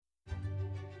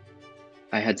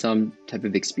I had some type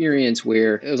of experience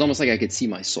where it was almost like I could see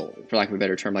my soul, for lack of a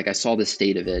better term. Like I saw the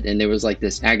state of it, and there was like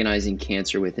this agonizing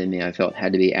cancer within me. I felt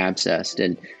had to be abscessed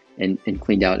and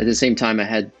cleaned out. At the same time, I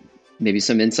had maybe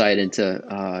some insight into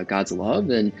God's love.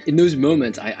 And in those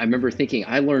moments, I remember thinking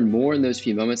I learned more in those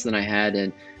few moments than I had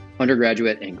in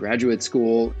undergraduate and graduate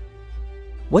school.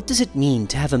 What does it mean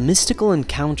to have a mystical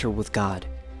encounter with God?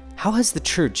 How has the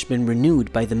church been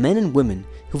renewed by the men and women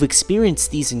who've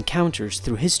experienced these encounters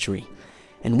through history?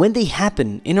 And when they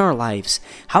happen in our lives,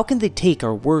 how can they take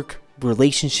our work,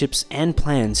 relationships, and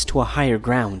plans to a higher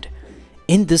ground?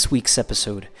 In this week's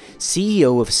episode,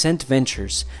 CEO of Cent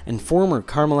Ventures and former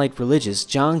Carmelite religious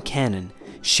John Cannon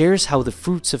shares how the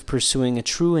fruits of pursuing a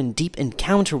true and deep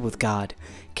encounter with God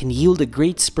can yield a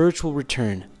great spiritual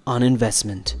return on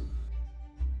investment.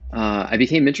 I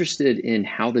became interested in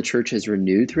how the church has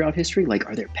renewed throughout history. Like,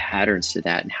 are there patterns to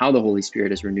that, and how the Holy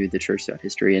Spirit has renewed the church throughout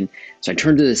history? And so I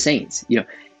turned to the saints.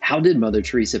 How did Mother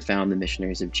Teresa found the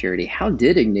Missionaries of Charity? How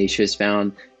did Ignatius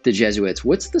found the Jesuits?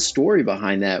 What's the story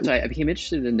behind that? So I became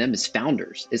interested in them as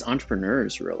founders, as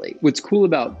entrepreneurs, really. What's cool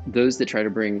about those that try to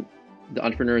bring the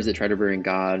entrepreneurs that try to bring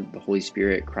God, the Holy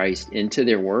Spirit, Christ into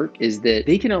their work is that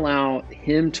they can allow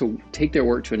Him to take their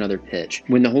work to another pitch.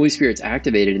 When the Holy Spirit's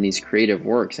activated in these creative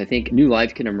works, I think new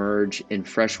life can emerge in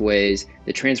fresh ways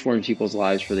that transform people's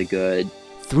lives for the good.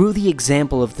 Through the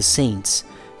example of the saints,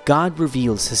 God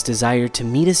reveals His desire to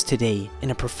meet us today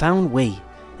in a profound way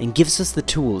and gives us the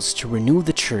tools to renew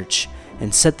the church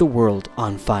and set the world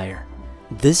on fire.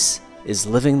 This is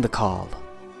Living the Call.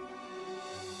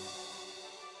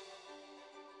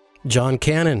 John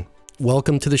Cannon,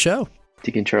 welcome to the show.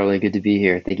 Deacon Charlie, good to be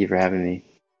here. Thank you for having me.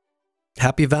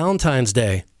 Happy Valentine's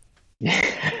Day.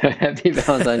 Happy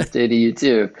Valentine's Day to you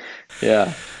too.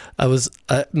 Yeah. I was,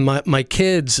 my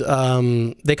kids,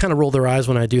 they kind of roll their eyes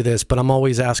when I do this, but I'm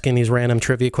always asking these random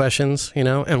trivia questions,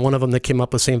 and one of them that came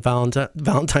up with St.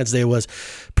 Valentine's Day was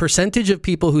percentage of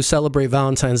people who celebrate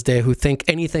Valentine's Day who think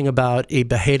anything about a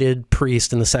beheaded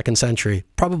priest in the 2nd century.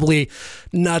 Probably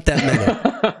not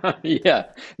that many. Yeah,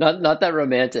 not that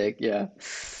romantic, yeah.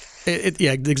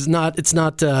 It's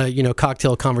not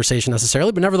cocktail conversation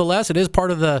necessarily, but nevertheless, it is part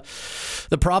of the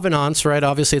provenance, right?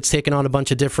 Obviously, it's taken on a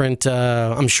bunch of different,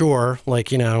 I'm sure,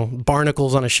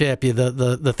 barnacles on a ship.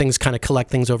 The things kind of collect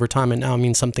things over time, and now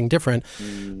means something different,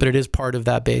 but it is part of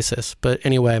that basis. But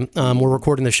anyway, we're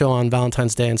recording the show on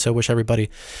Valentine's Day, and so wish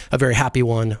everybody a very happy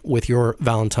one with your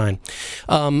Valentine.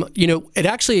 It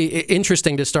actually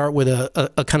interesting to start with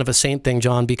a kind of a saint thing,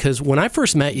 John, because when I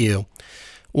first met you,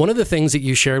 one of the things that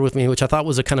you shared with me, which I thought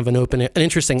was a kind of an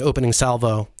interesting opening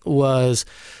salvo, was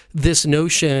this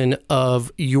notion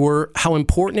of how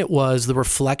important it was, the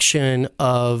reflection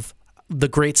of the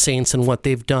great saints and what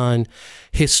they've done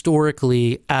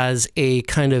historically as a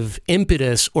kind of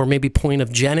impetus or maybe point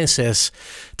of genesis,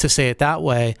 to say it that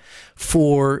way,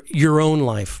 for your own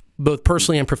life, both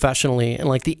personally and professionally, and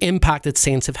like the impact that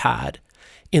saints have had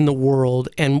in the world,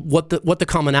 and what the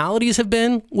commonalities have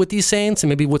been with these saints, and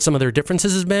maybe what some of their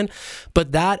differences has been,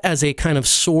 but that as a kind of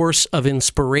source of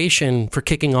inspiration for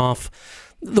kicking off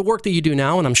the work that you do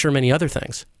now, and I'm sure many other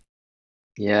things.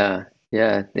 Yeah.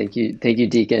 Thank you,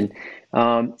 Deacon.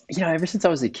 Ever since I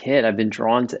was a kid, I've been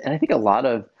drawn to, and I think a lot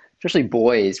of, especially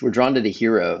boys, we're drawn to the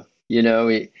hero.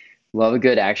 We love a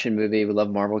good action movie. We love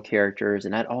Marvel characters,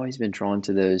 and I'd always been drawn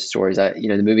to those stories.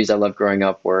 The movies I loved growing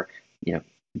up were,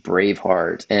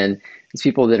 Braveheart, and these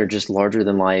people that are just larger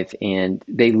than life, and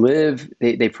they live,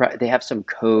 they have some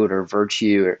code or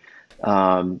virtue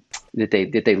or that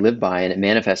they live by, and it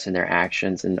manifests in their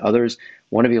actions, and others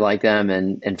want to be like them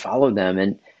and follow them,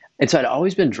 and so I'd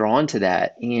always been drawn to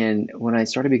that. And when I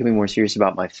started becoming more serious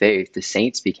about my faith, the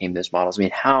saints became those models. I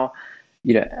mean, how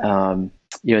in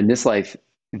this life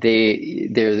they're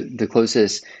the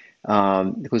closest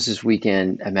we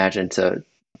can imagine to.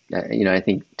 I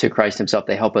think to Christ Himself.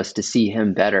 They help us to see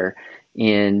Him better.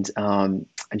 And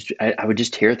I would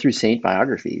just tear through saint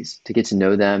biographies to get to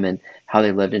know them and how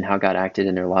they lived and how God acted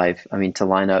in their life. I mean, to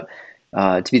line up,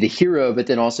 to be the hero, but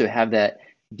then also have that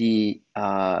be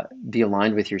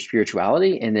aligned with your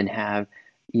spirituality, and then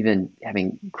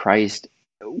having Christ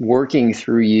working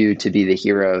through you to be the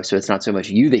hero. So it's not so much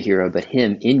you the hero, but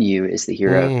Him in you is the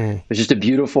hero. It's just a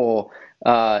beautiful,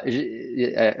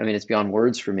 it's beyond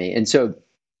words for me. And so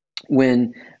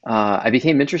when I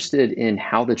became interested in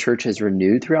how the church has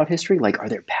renewed throughout history, like, are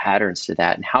there patterns to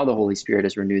that, and how the Holy Spirit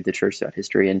has renewed the church throughout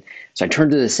history? And so I turned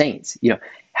to the saints.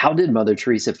 How did Mother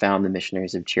Teresa found the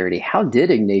Missionaries of Charity? How did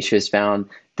Ignatius found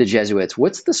the Jesuits?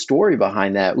 What's the story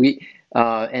behind that?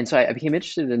 And so I became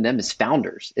interested in them as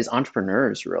founders, as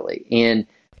entrepreneurs, really. And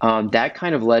That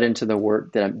kind of led into the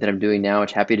work that I'm doing now,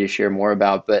 which happy to share more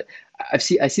about. But I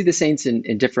see the saints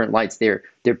in different lights. They're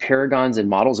paragons and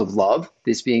models of love.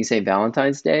 This being St.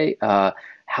 Valentine's Day,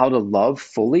 how to love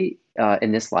fully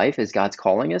in this life as God's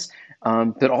calling us,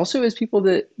 but also as people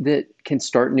that can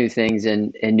start new things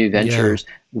and new Yeah. ventures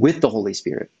with the Holy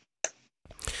Spirit.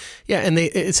 Yeah, and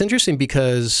it's interesting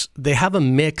because they have a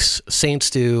mix,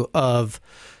 saints do, of,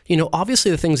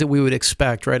 obviously the things that we would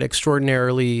expect, right?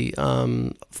 Extraordinarily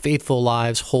faithful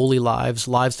lives, holy lives,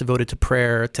 lives devoted to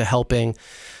prayer, to helping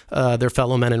their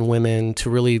fellow men and women, to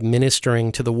really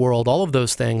ministering to the world, all of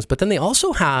those things. But then they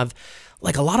also have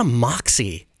like a lot of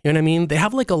moxie. You know what I mean? They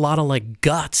have like a lot of like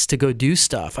guts to go do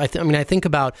stuff. I mean, I think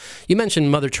about, you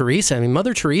mentioned Mother Teresa. I mean,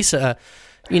 Mother Teresa,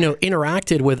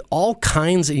 interacted with all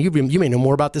kinds of, you may know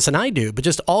more about this than I do, but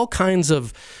just all kinds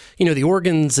of, the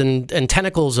organs and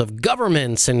tentacles of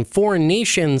governments and foreign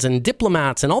nations and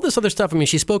diplomats and all this other stuff. I mean,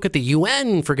 she spoke at the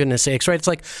UN, for goodness sakes, right? It's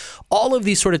like all of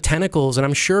these sort of tentacles, and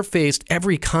I'm sure faced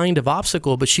every kind of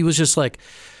obstacle, but she was just like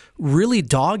really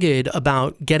dogged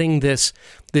about getting this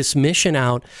mission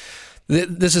out.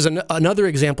 This is another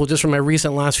example just from my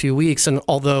recent last few weeks. And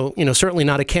although, certainly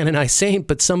not a canonized saint,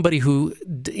 but somebody who,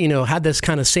 had this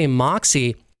kind of same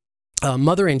moxie,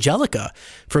 Mother Angelica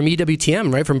from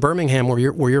EWTM, right, from Birmingham, where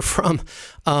you're from,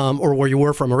 or where you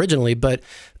were from originally. But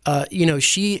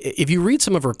she, if you read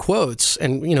some of her quotes,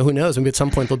 and who knows, maybe at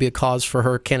some point there'll be a cause for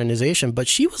her canonization. But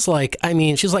she was like,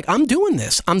 she's like, I'm doing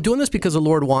this because the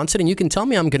Lord wants it, and you can tell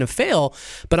me I'm going to fail,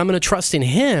 but I'm going to trust in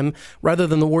Him rather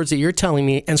than the words that you're telling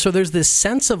me. And so there's this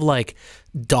sense of like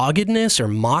doggedness or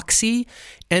moxie.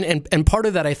 And part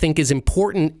of that, I think, is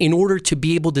important in order to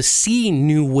be able to see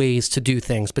new ways to do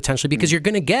things potentially, because you're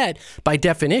going to get, by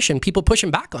definition, people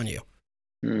pushing back on you.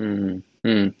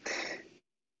 Mm-hmm.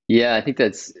 Yeah,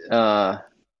 that's a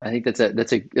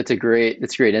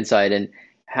great insight, and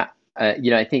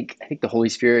I think the Holy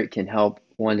Spirit can help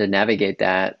one to navigate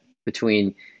that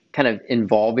between kind of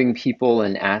involving people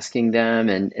and asking them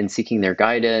and seeking their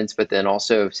guidance, but then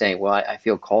also saying, well, I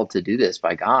feel called to do this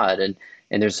by God, and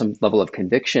there's some level of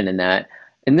conviction in that.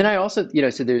 And then I also,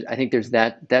 so there's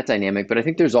that dynamic, but I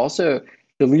think there's also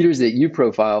the leaders that you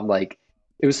profiled, like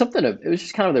it was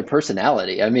just kind of their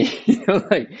personality. I mean,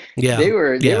 like Yeah, they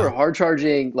were yeah. hard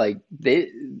charging, like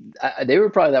they were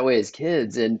probably that way as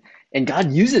kids, and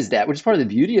God uses that, which is part of the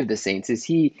beauty of the saints, is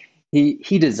he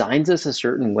designs us a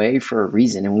certain way for a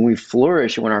reason. And when we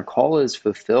flourish, when our call is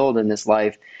fulfilled in this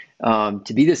life,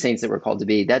 to be the saints that we're called to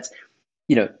be, that's,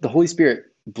 the Holy Spirit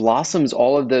blossoms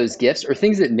all of those gifts or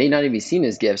things that may not even be seen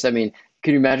as gifts. I mean,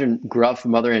 can you imagine gruff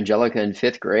Mother Angelica in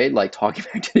fifth grade, like talking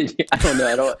back to the,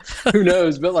 I don't, who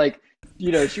knows, but like,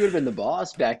 she would have been the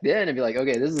boss back then and be like,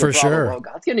 okay, this is a For problem. sure. Well,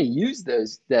 God's going to use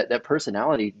that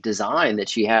personality design that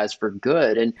she has for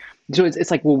good. And so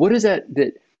it's like, well, what are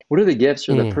the gifts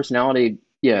or the Mm. personality,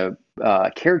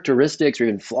 characteristics or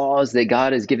even flaws that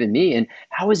God has given me? And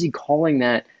how is He calling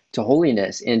that to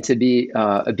holiness and to be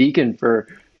a beacon for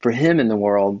Him in the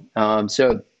world?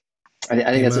 So I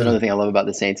think that's another Amen. thing I love about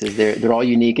the saints is they're all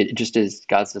unique, just as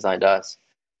God's designed us.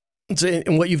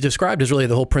 And what you've described is really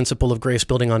the whole principle of grace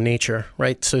building on nature,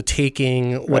 right? So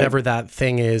taking Right. whatever that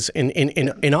thing is, in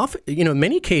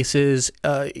many cases,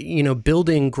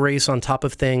 building grace on top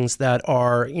of things that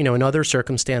are, in other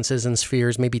circumstances and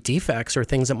spheres, maybe defects or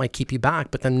things that might keep you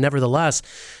back, but then nevertheless,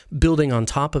 building on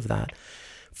top of that.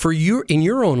 In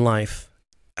your own life,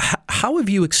 how have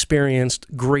you experienced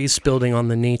grace building on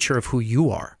the nature of who you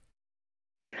are?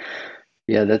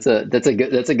 Yeah, that's a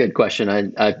good question.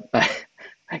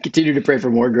 I continue to pray for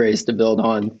more grace to build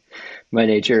on my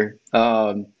nature.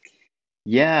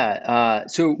 Yeah.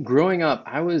 So growing up,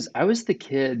 I was the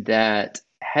kid that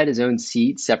had his own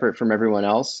seat separate from everyone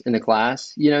else in the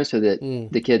class, so that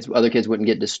Mm. other kids wouldn't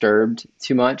get disturbed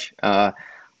too much.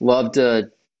 Loved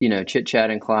to, chit chat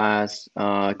in class,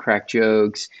 crack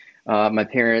jokes. My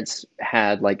parents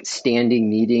had like standing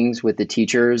meetings with the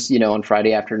teachers, on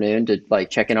Friday afternoon to like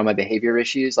check in on my behavior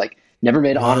issues. Like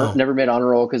Wow. never made honor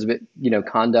roll because of it,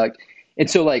 conduct. And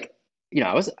so like,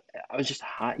 I was just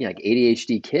hot, like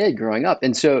ADHD kid growing up.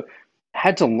 And so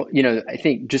had to, I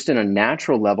think just in a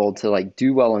natural level to like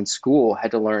do well in school,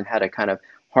 had to learn how to kind of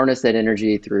harness that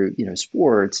energy through,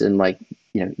 sports and like,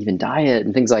 even diet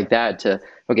and things like that to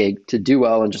do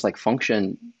well and just like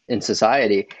function in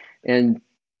society. And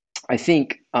I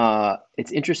think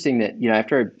it's interesting that,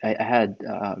 after I had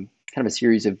kind of a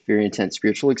series of very intense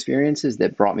spiritual experiences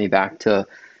that brought me back to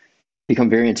become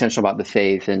very intentional about the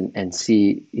faith and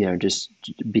see, just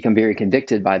become very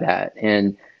convicted by that.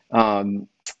 And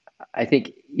I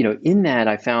think, in that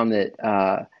I found that,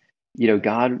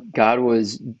 God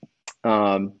was,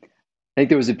 um, I think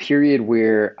there was a period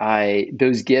where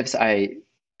those gifts,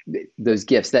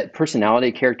 that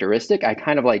personality characteristic, I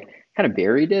kind of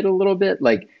buried it a little bit.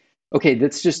 Like, okay,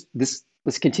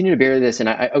 let's continue to bury this. And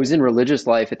I was in religious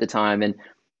life at the time, and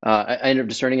I ended up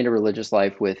discerning into religious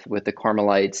life with the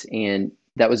Carmelites, and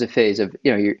that was a phase of,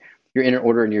 you're in an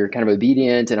order and you're kind of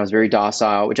obedient, and I was very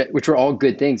docile, which were all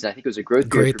good things. And I think it was a growth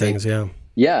period Great for me. things, yeah.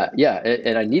 Yeah, yeah,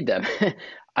 and I need them.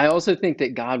 I also think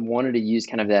that God wanted to use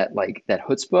kind of that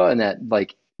chutzpah and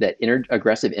that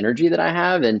aggressive energy that I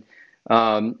have, and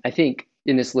I think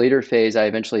in this later phase, I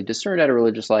eventually discerned out of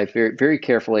religious life very very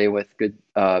carefully with good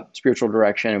spiritual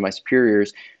direction and my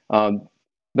superiors. Um,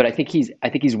 but I think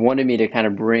he's wanted me to kind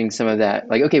of bring some of that,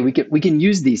 like, okay, we can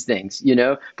use these things,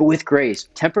 but with grace,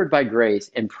 tempered by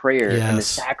grace and prayer and the Yes.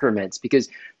 sacraments, because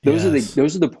Yes.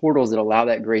 those are the portals that allow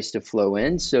that grace to flow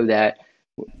in, so that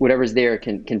whatever's there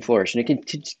can flourish, and it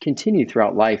can continue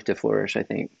throughout life to flourish. I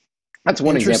think that's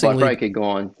one example. I Interestingly, probably could go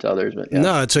on to others, but yeah,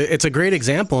 no, it's a great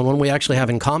example and one we actually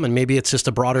have in common. Maybe it's just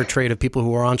a broader trait of people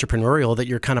who are entrepreneurial that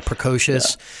you're kind of yeah,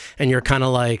 precocious and you're kind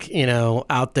of like,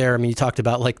 out there. I mean, you talked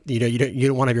about like, you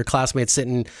don't want to have your classmates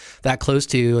sitting that close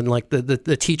to you, and like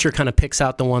the teacher kind of picks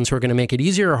out the ones who are going to make it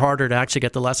easier or harder to actually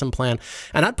get the lesson plan.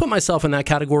 And I'd put myself in that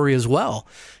category as well.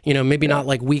 Maybe yeah, not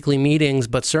like weekly meetings,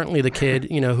 but certainly the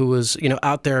kid, who was,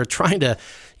 out there trying to,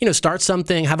 start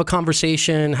something, have a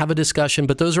conversation, have a discussion.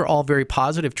 But those are all very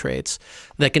positive traits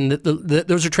that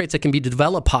those are traits that can be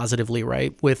developed positively,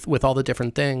 right? With all the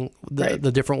different right.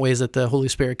 the different ways that the Holy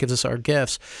Spirit gives us our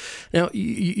gifts. Now,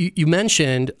 you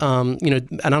mentioned,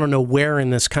 and I don't know where in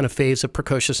this kind of phase of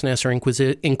precociousness or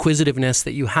inquisitiveness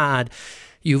that you had.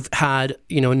 You've had,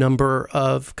 a number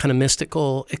of kind of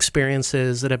mystical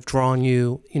experiences that have drawn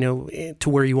you, to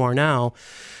where you are now.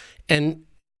 And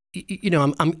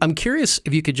I'm curious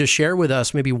if you could just share with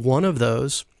us maybe one of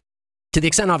those, to the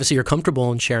extent obviously you're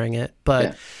comfortable in sharing it,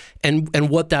 but Yeah, and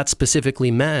what that specifically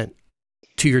meant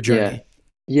to your yeah, journey.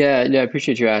 yeah. No, I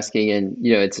appreciate you asking, and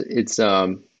it's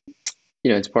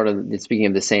part of speaking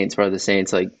of the saints, part of the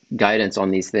saints, like, guidance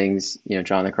on these things.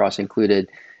 John the Cross included,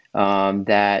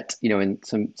 that in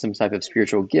some type of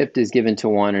spiritual gift is given to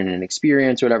one, and an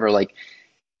experience or whatever. Like,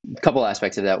 a couple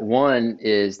aspects of that. One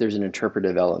is there's an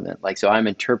interpretive element. Like, so I'm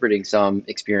interpreting some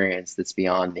experience that's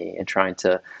beyond me and trying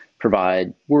to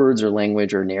provide words or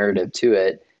language or narrative to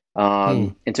it.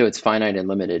 Mm, And so it's finite and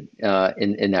limited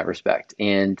in that respect.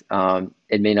 And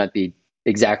it may not be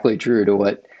exactly true to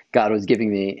what God was giving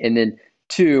me. And then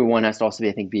two, one has to also be,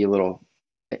 I think, be a little,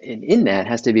 in that,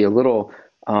 has to be a little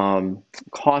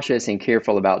cautious and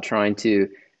careful about trying to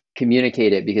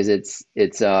communicate it, because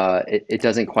it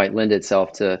doesn't quite lend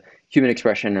itself to human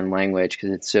expression and language, because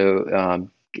it's so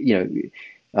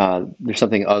there's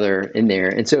something other in there.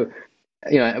 And so,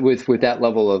 with that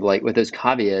level of, like, with those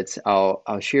caveats,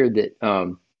 I'll share that,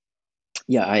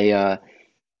 yeah,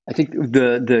 I think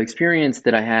the experience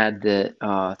that I had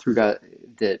that through God,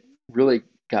 that really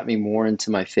got me more into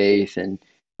my faith, and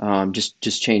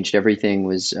just changed everything,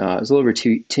 was a little over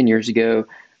 10 years ago.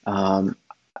 Um,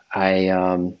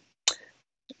 I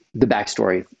The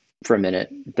backstory for a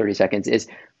minute, 30 seconds, is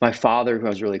my father, who I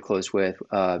was really close with,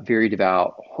 very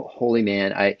devout, holy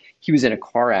man. He was in a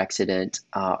car accident.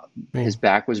 His mm,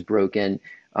 back was broken.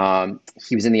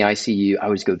 He was in the ICU. I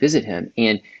would go visit him,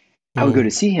 and I would go to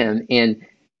mm, see him, and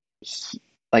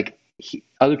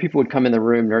other people would come in the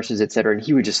room, nurses, et cetera, and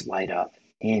he would just light up.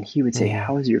 And he would say, mm,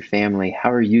 "How is your family?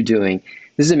 How are you doing?"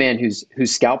 This is a man whose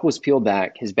scalp was peeled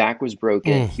back, his back was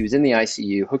broken, mm, he was in the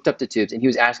ICU, hooked up to tubes, and he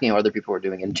was asking how other people were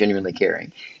doing and genuinely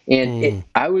caring. And mm,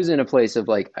 I was in a place of,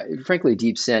 like, frankly,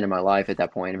 deep sin in my life at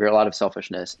that point, a lot of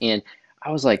selfishness. And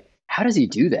I was like, how does he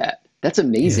do that? That's yeah.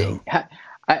 amazing.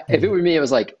 If it Mm, were me, it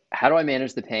was like, how do I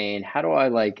manage the pain? How do I,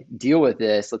 like, deal with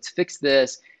this? Let's fix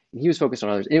this. And he was focused on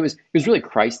others. And it was really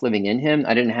Christ living in him.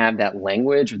 I didn't have that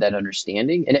language or that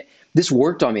understanding, and this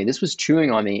worked on me. This was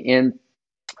chewing on me, and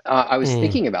I was mm,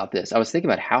 thinking about this. I was thinking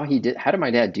about how did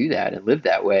my dad do that and live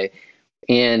that way?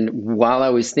 And while I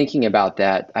was thinking about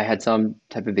that, I had some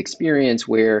type of experience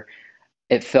where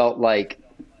it felt like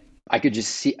I could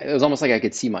just see. It was almost like I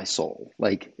could see my soul,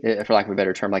 like, for lack of a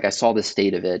better term, like I saw the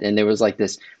state of it, and there was, like,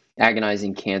 this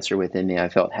agonizing cancer within me. I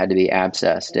felt had to be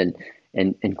abscessed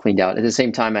and cleaned out. At the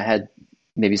same time, I had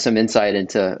maybe some insight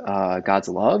into God's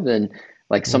love, and,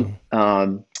 like,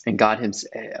 mm, and God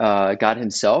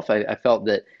Himself. I felt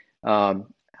that, I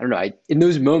don't know. In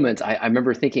those moments, I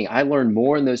remember thinking I learned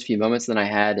more in those few moments than I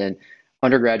had in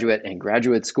undergraduate and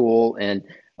graduate school, and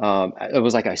it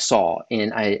was like I saw,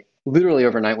 and I literally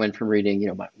overnight went from reading,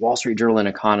 my Wall Street Journal and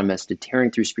Economist, to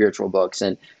tearing through spiritual books,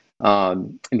 and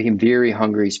and became very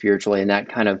hungry spiritually. And that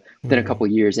kind of, within a Mm. couple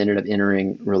of years, ended up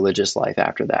entering religious life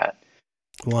after that.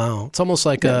 Wow. It's almost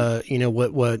like Yeah.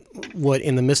 what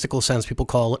in the mystical sense people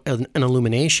call an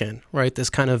illumination, right? This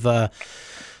kind of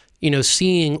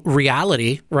seeing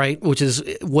reality, right, which is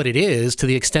what it is, to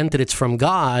the extent that it's from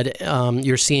God,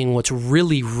 you're seeing what's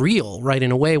really real, right?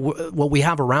 In a way, what we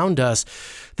have around us,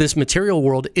 this material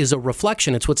world, is a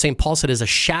reflection. It's what St. Paul said is a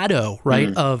shadow,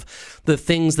 right, of the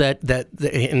things that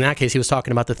in that case, he was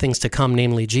talking about the things to come,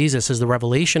 namely Jesus is the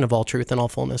revelation of all truth and all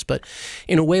fullness. But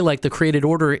in a way, like the created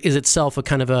order is itself a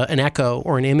kind of an echo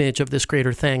or an image of this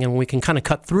greater thing. And when we can kind of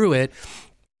cut through it,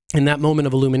 in that moment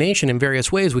of illumination in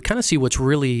various ways, we kind of see what's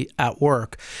really at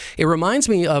work. It reminds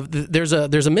me of, there's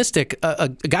a mystic, a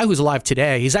guy who's alive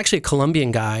today. He's actually a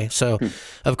Colombian guy. So,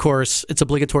 of course, it's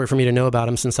obligatory for me to know about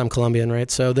him since I'm Colombian, right?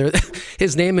 So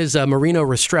his name is Marino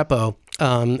Restrepo.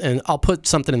 And I'll put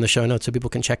something in the show notes so people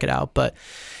can check it out. But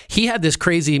he had this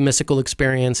crazy mystical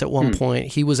experience at one point.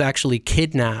 He was actually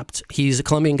kidnapped. He's a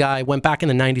Colombian guy, went back in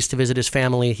the 90s to visit his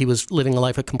family. He was living a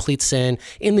life of complete sin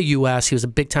in the U.S. He was a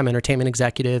big-time entertainment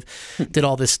executive, did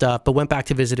all this stuff, but went back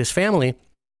to visit his family.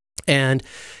 And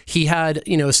he had,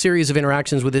 a series of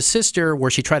interactions with his sister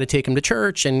where she tried to take him to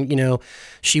church, and,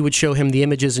 she would show him the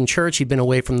images in church. He'd been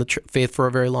away from the faith for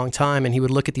a very long time, and he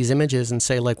would look at these images and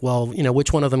say, like, well,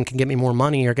 which one of them can get me more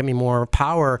money or get me more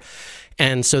power?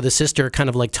 And so the sister, kind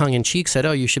of like tongue in cheek, said,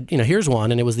 oh, you should, here's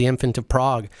one. And it was the Infant of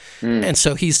Prague. And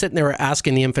so he's sitting there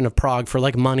asking the Infant of Prague for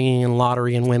like money and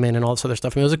lottery and women and all this other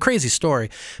stuff. I mean, it was a crazy story.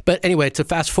 But anyway, to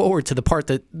fast forward to the part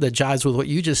that jives with what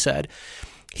you just said,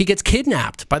 he gets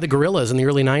kidnapped by the guerrillas in the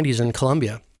early 90s in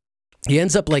Colombia. He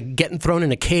ends up like getting thrown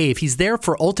in a cave. He's there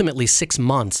for ultimately 6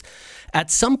 months. At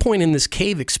some point in this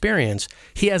cave experience,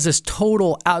 he has this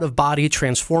total out-of-body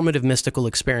transformative mystical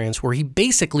experience where he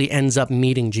basically ends up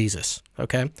meeting Jesus,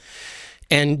 okay?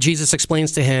 And Jesus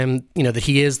explains to him, that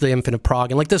he is the Infant of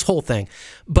Prague and like this whole thing.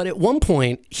 But at one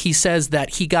point, he says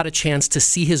that he got a chance to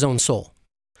see his own soul.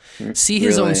 See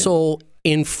his own soul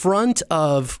in front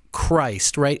of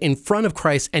Christ, right? In front of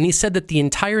Christ. And he said that the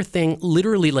entire thing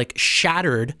literally like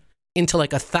shattered into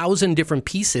like 1,000 different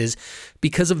pieces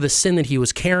because of the sin that he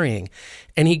was carrying.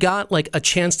 And he got like a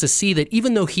chance to see that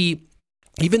even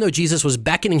though Jesus was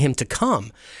beckoning him to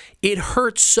come, it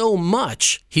hurt so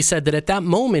much, he said, that at that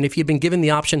moment, if he had been given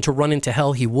the option to run into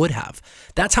hell, he would have.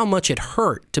 That's how much it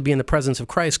hurt to be in the presence of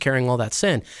Christ carrying all that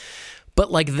sin.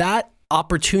 But like that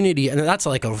opportunity, and that's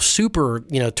like a super,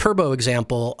 turbo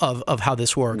example of how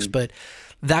this works, but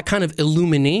that kind of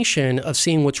illumination of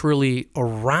seeing what's really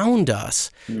around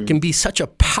us can be such a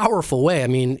powerful way. I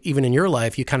mean, even in your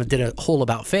life, you kind of did a whole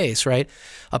about face, right?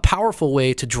 A powerful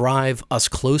way to drive us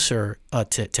closer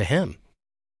to him.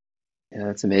 Yeah,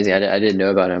 that's amazing. I didn't know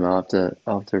about him. I'll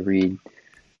have to read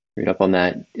up on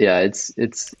that. Yeah, it's and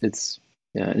it's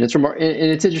and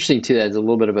it's interesting too. That it's a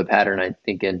little bit of a pattern, I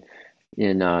think, in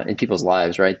people's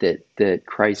lives, right? That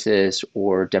crisis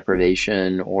or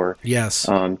deprivation or Yes,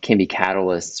 can be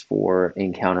catalysts for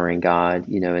encountering God.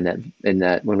 And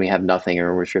that when we have nothing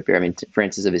or we're stripped bare. I mean,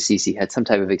 Francis of Assisi had some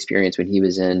type of experience when he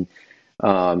was when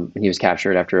he was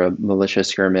captured after a militia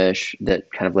skirmish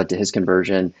that kind of led to his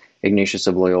conversion. Ignatius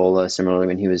of Loyola, similarly,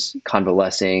 when he was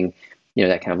convalescing,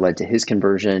 that kind of led to his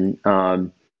conversion.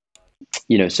 God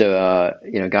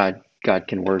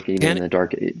can work even in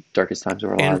the darkest times of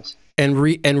our lives. And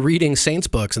reading saints'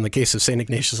 books, in the case of St.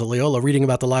 Ignatius of Loyola, reading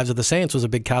about the lives of the saints was a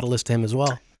big catalyst to him as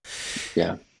well.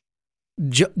 Yeah.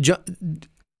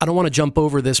 I don't want to jump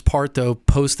over this part, though.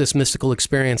 Post this mystical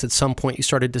experience, at some point you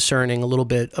started discerning a little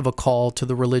bit of a call to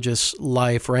the religious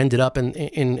life, or ended up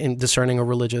in discerning a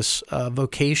religious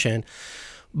vocation.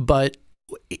 But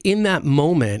in that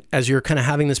moment, as you're kind of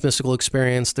having this mystical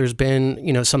experience, there's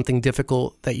been, something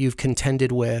difficult that you've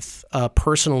contended with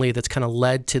personally that's kind of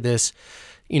led to this,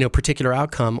 particular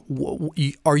outcome.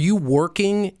 Are you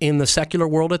working in the secular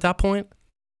world at that point?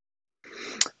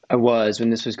 I was, when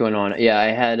this was going on. Yeah, I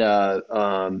had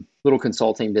a little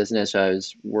consulting business. I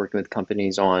was working with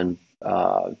companies on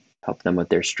helping them with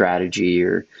their strategy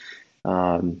or,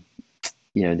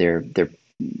 their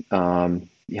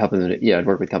helping them to, I'd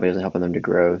work with companies and helping them to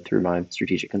grow through my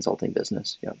strategic consulting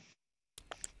business. Yeah.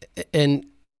 And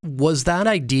was that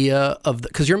idea of,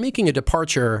 because you're making a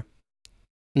departure,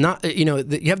 not, you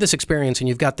have this experience and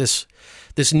you've got this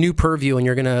new purview and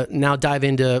you're going to now dive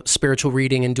into spiritual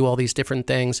reading and do all these different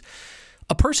things.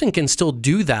 A person can still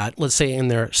do that, let's say in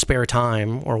their spare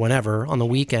time or whenever on the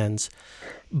weekends.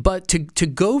 But to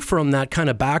go from that kind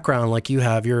of background like you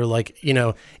have, you're like,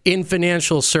 in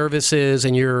financial services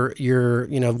and you're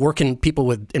working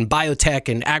people in biotech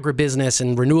and agribusiness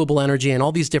and renewable energy and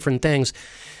all these different things,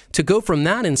 to go from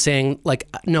that and saying like,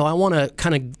 no, I want to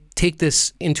kind of take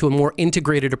this into a more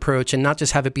integrated approach and not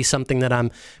just have it be something that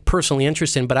I'm personally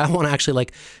interested in, but I want to actually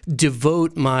like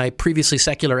devote my previously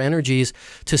secular energies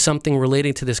to something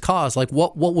relating to this cause. Like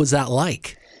what was that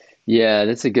like? Yeah,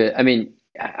 that's a good. I mean,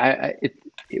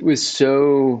 it was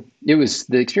so. It was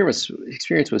the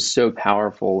experience was so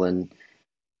powerful, and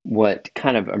what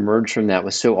kind of emerged from that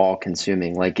was so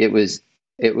all-consuming. Like it was.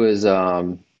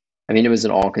 I mean, it was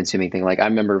an all-consuming thing. Like I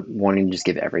remember wanting to just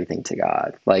give everything to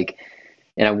God. Like,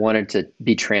 and I wanted to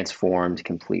be transformed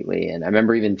completely. And I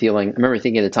remember even feeling. I remember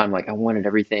thinking at the time, like I wanted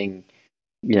everything.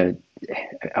 You know,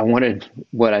 I wanted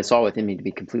what I saw within me to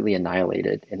be completely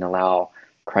annihilated and allow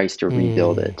Christ to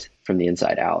rebuild it from the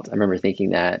inside out. I remember thinking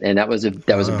that, and that was a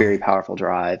very Wow. powerful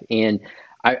drive. And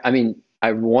I mean,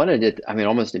 I wanted it. I mean,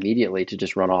 almost immediately to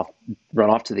just run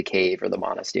off to the cave or the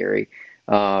monastery.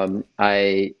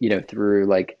 Through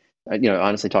like,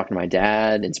 honestly talking to my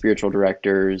dad and spiritual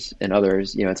directors and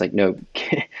others, it's like, no,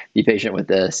 be patient with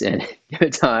this and give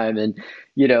it time and,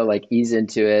 like ease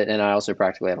into it. And I also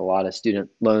practically had a lot of student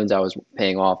loans I was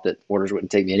paying off that orders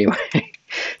wouldn't take me anyway.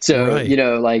 So, Right.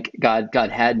 like God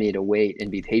had me to wait and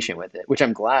be patient with it, which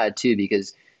I'm glad too,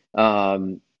 because,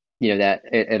 that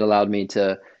it allowed me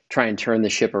to try and turn the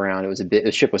ship around.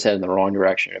 The ship was headed in the wrong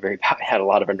direction. It had a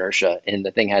lot of inertia, and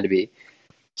the thing had to be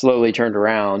slowly turned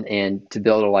around, and to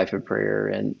build a life of prayer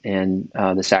and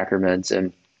the sacraments,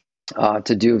 and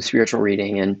to do spiritual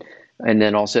reading, and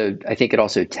then also I think it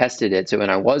also tested it. So when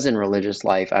I was in religious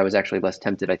life, I was actually less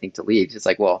tempted, I think, to leave. It's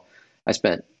like, well, I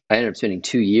ended up spending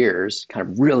 2 years kind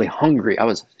of really hungry. I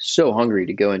was so hungry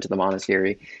to go into the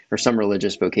monastery or some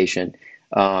religious vocation,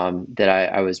 that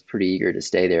I was pretty eager to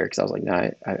stay there, because I was like,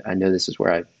 no, I know this is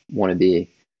where I want to be.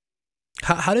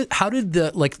 How did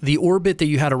the orbit that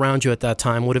you had around you at that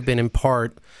time would have been in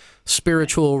part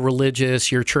spiritual,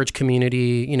 religious, your church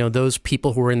community, those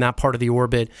people who were in that part of the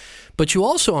orbit, but you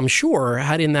also, I'm sure,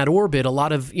 had in that orbit a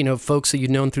lot of folks that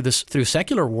you'd known through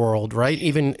secular world, right?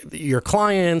 Even your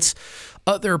clients,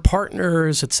 other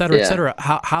partners, et cetera, et Yeah. cetera.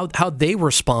 How they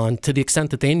respond to the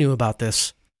extent that they knew about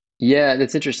this? Yeah,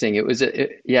 that's interesting.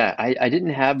 Yeah, I didn't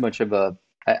have much of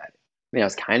I mean, I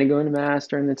was kind of going to mass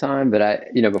during the time, but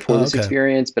before Oh, this okay.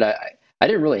 experience, but I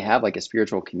didn't really have like a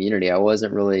spiritual community. I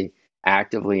wasn't really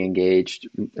actively engaged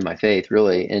in my faith,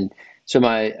 really. And so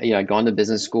I'd gone to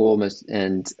business school,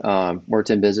 and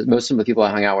worked in business. Most of the people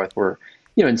I hung out with were,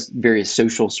 in various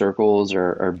social circles,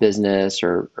 or business,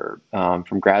 or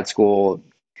from grad school.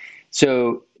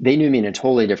 So they knew me in a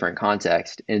totally different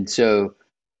context. And so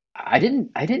I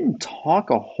didn't talk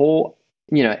a whole,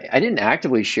 I didn't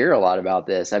actively share a lot about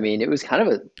this. I mean, it was kind of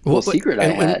a little What, what secret I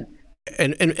and, had.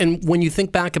 and when you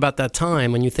think back about that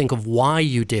time, when you think of why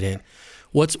you did it,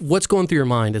 what's going through your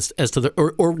mind as to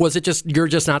or was it just you're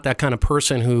just not that kind of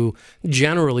person who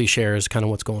generally shares kind of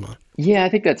what's going on? Yeah,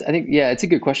 yeah, it's a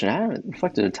good question. I haven't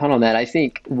reflected a ton on that. I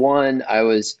think one, I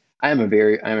am a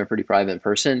pretty private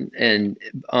person. And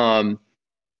it's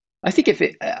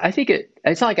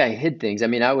not like I hid things. I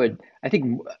mean, I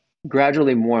think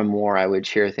gradually more and more I would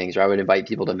share things, or I would invite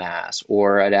people to mass,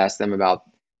 or I'd ask them about,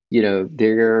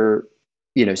 their,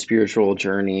 spiritual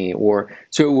journey, or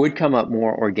so it would come up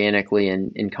more organically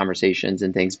in conversations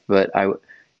and things. But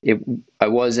it, I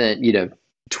wasn't,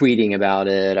 tweeting about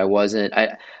it.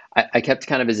 I kept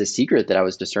kind of as a secret that I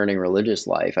was discerning religious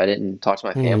life. I didn't talk to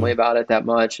my family Hmm. about it that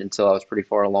much until I was pretty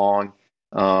far along.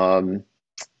 Um,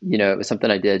 it was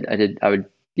something I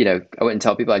wouldn't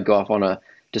tell people. I'd go off on a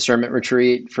discernment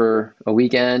retreat for a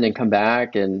weekend and come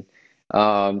back. And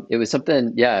it was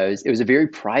something, yeah, it was a very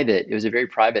private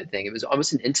thing. It was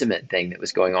almost an intimate thing that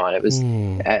was going on.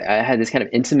 Hmm. I had this kind of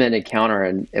intimate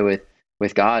encounter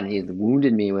with God, and he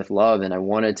wounded me with love. And I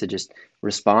wanted to just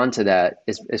respond to that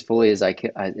as fully as I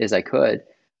could.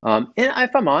 And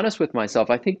if I'm honest with myself,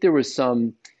 I think there was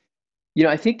some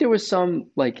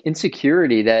like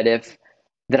insecurity that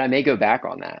I may go back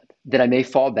on that I may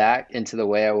fall back into the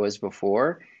way I was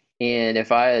before. And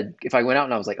if I went out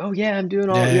and I was like, oh yeah, I'm doing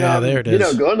all, Yeah, there I'm, it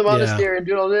is. going to the Yeah. monastery and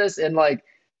doing all this, and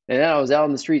then I was out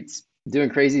in the streets doing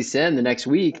crazy sin the next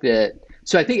week.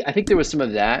 So I think there was some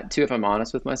of that too, if I'm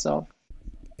honest with myself.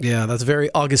 Yeah, that's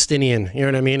very Augustinian. You know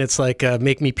what I mean? It's like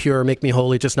make me pure, make me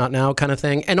holy, just not now kind of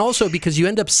thing. And also because you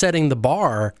end up setting the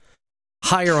bar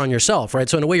higher on yourself, right?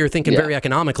 So in a way, you're thinking Yeah. very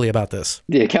economically about this.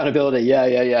 The accountability. Yeah,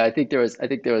 yeah, yeah. I think there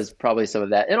was probably some of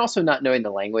that. And also not knowing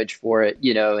the language for it,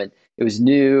 and it was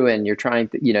new, and you're trying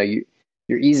to,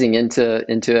 you're easing into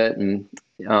it. And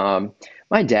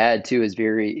my dad too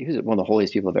he was one of the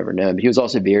holiest people I've ever known, but he was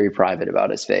also very private about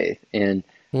his faith. And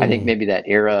I think Hmm. maybe that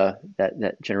era,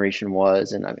 that generation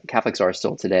was, and I mean, Catholics are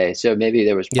still today. So maybe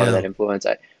there was part of Yeah. that influence.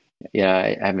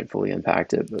 yeah, I haven't fully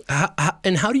unpacked it, but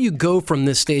And how do you go from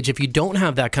this stage if you don't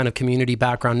have that kind of community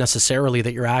background necessarily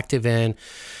that you're active in,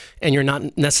 and you're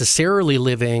not necessarily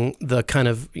living the kind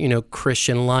of,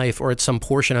 Christian life or at some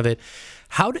portion of it?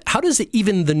 How does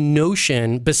even the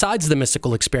notion, besides the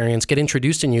mystical experience, get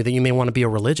introduced in you that you may want to be a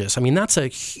religious? I mean, that's a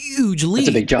huge leap.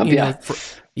 that's a big jump. Yeah.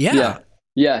 Yeah.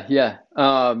 Yeah.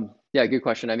 Yeah. Good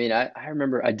question. I mean, I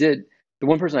remember the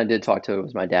one person I did talk to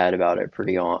was my dad about it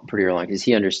pretty early on, because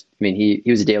I mean, he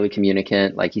was a daily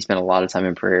communicant. Like, he spent a lot of time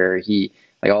in prayer.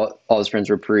 Like, all his friends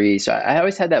were priests. So I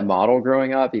always had that model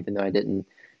growing up, even though I didn't,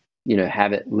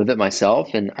 live it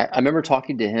myself. And I remember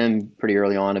talking to him pretty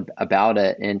early on about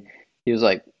it. And he was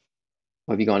like,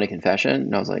 "Well, have you gone to confession?"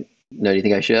 And I was like, "No, do you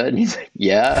think I should?" And he's like,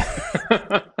 "Yeah."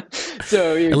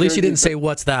 So he At least you encouraged me. didn't say,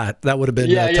 "What's that?" That would have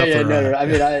been Yeah. tougher. No. I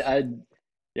mean,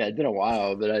 yeah, it's been a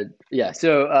while, but yeah.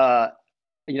 So, I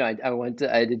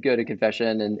did go to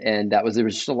confession, and there was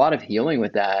just a lot of healing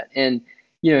with that. And,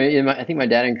 I think my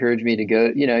dad encouraged me to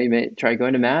go, you may try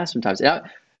going to mass sometimes. And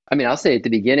I mean, I'll say at the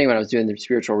beginning when I was doing the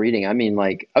spiritual reading, I mean,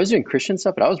 like, I was doing Christian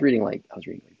stuff, but I was reading like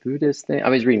Buddhist thing. I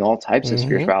was reading all types of Mm-hmm.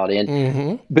 spirituality.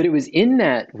 Mm-hmm. But it was in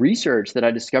that research that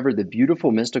I discovered the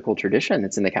beautiful mystical tradition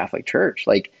that's in the Catholic Church.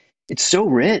 Like, it's so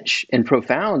rich and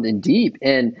profound and deep,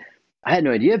 and I had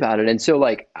no idea about it. And so,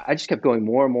 like, I just kept going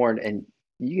more and more, and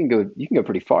you can go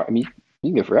pretty far. I mean,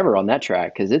 you can go forever on that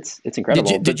track, because it's Did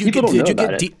incredible. you But did you people get don't did know you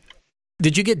about get it. deep?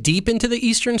 Did you get deep into the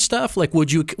Eastern stuff? Like,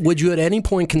 would you at any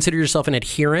point consider yourself an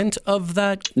adherent of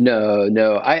that? No.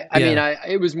 I mean, Yeah.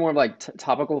 it was more of like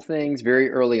topical things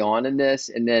very early on in this,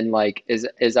 and then, like, as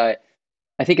I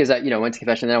think, as I, went to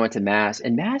confession, then I went to mass,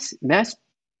 and mass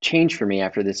changed for me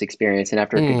after this experience, and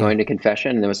after Mm. going to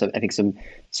confession. And there was, I think, some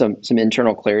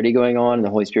internal clarity going on, and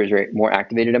the Holy Spirit was very more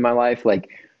activated in my life. Like,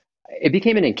 it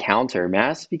became an encounter.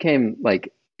 Mass became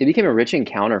like it became a rich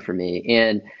encounter for me.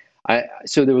 And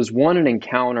so there was an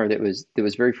encounter that was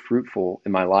very fruitful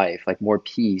in my life, like more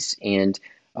peace and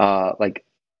like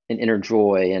an inner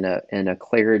joy and a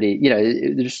clarity.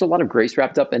 There's just a lot of grace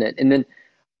wrapped up in it. And then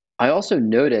I also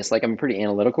noticed, like, I'm a pretty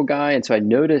analytical guy, and so I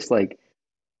noticed, like,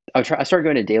 I started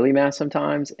going to daily mass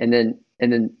sometimes, and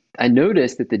then I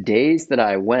noticed that the days that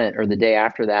I went, or the day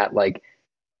after that, like,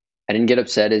 I didn't get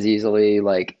upset as easily.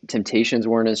 Like, temptations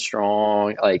weren't as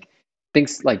strong. Like,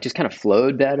 things, like, just kind of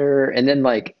flowed better. And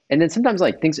then sometimes,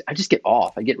 like, things, I just get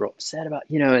off. I get real upset about,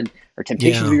 and or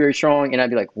temptations would be Yeah. very strong, and I'd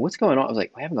be like, "What's going on?" I was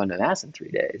like, "I haven't gone to mass in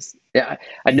 3 days." Yeah,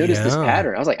 I noticed this Yeah.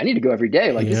 pattern. I was like, "I need to go every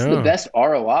day. Like, this is the Yeah. best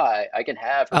ROI I can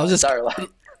have for I was my just entire life."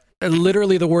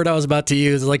 literally the word I was about to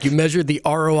use. Like, you measured the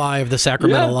ROI of the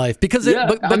sacramental Yeah, life because yeah. I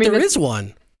but mean, there that's is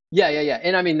one. yeah.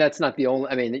 And I mean, that's not the only.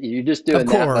 I mean, you're just Of doing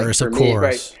that, like, course. for Of me,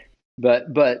 right? course.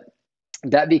 But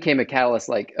that became a catalyst.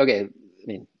 Like, okay,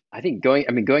 I mean, going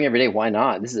every day, why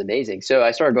not? This is amazing. So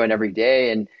I started going every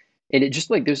day, and it just,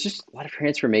 like, there's just a lot of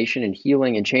transformation and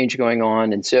healing and change going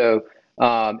on. And so,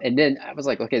 and then I was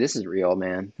like, okay, this is real,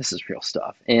 man. This is real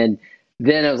stuff. And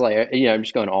then I was like, I'm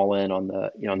just going all in on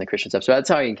the Christian stuff. So that's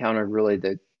how I encountered really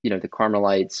the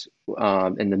Carmelites,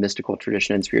 and the mystical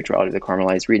tradition and spirituality of the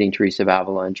Carmelites, reading Teresa of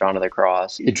Avila and John of the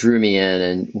Cross. It drew me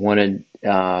in and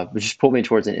just pulled me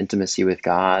towards an intimacy with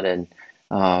God. And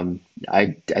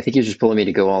I think he was just pulling me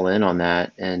to go all in on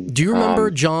that. And Do you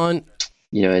remember, John?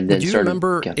 and Would then you started.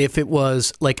 remember Yeah. if it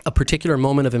was like a particular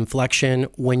moment of inflection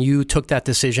when you took that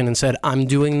decision and said, "I'm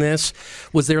doing this"?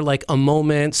 Was there like a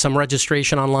moment, some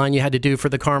registration online you had to do for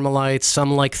the Carmelites,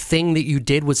 some like thing that you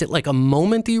did? Was it like a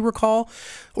moment that you recall?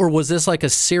 Or was this like a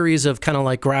series of kind of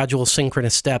like gradual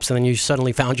synchronous steps and then you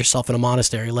suddenly found yourself in a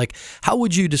monastery? Like, how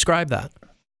would you describe that?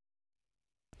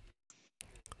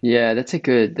 Yeah, that's a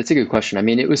good question. I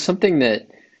mean, it was something that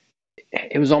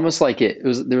it was almost like there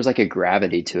was like a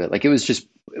gravity to it. Like, it was just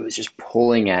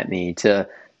pulling at me to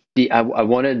be. I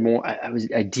wanted more.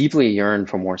 I deeply yearned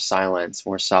for more silence,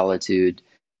 more solitude,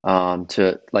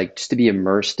 to, like, just to be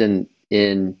immersed in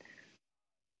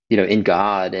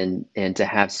God, and to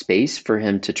have space for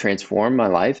Him to transform my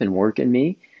life and work in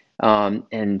me.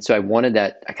 And so I wanted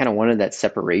that. I kind of wanted that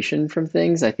separation from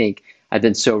things. I think I've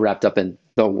been so wrapped up in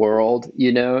the world,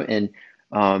 and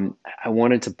I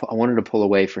wanted to pull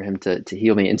away for Him to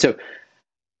heal me. And so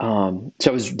I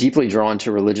was deeply drawn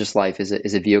to religious life as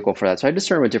a vehicle for that. So I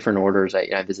discerned with different orders.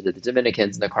 I visited the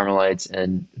Dominicans and the Carmelites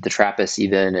and the Trappists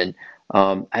even, and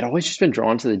I'd always just been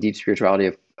drawn to the deep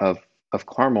spirituality of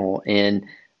Carmel. And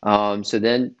so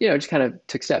then, just kind of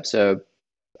took steps. So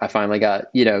I finally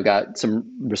got some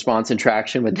response and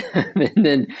traction with them, and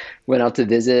then went out to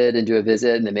visit and do a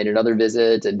visit, and then made another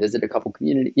visit and visit a couple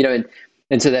community,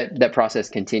 and so that process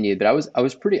continued. But I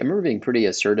remember being pretty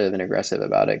assertive and aggressive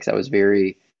about it, because I was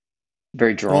very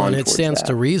very Well, drawn and it towards stands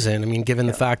to that. reason. I mean, given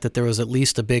the Yeah. fact that there was at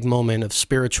least a big moment of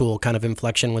spiritual kind of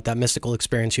inflection with that mystical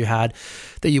experience you had,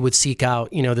 that you would seek out,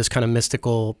 this kind of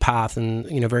mystical path and,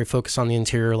 very focused on the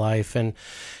interior life and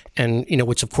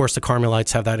which of course the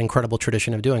Carmelites have that incredible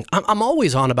tradition of doing. I'm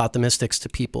always on about the mystics to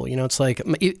people. It's like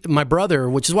my brother,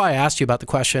 which is why I asked you about the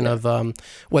question of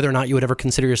whether or not you would ever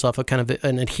consider yourself a kind of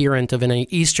an adherent of an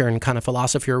Eastern kind of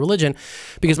philosophy or religion,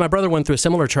 because my brother went through a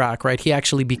similar track, right? He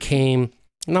actually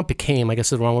not became, I guess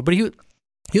is the wrong word, but he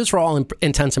was for all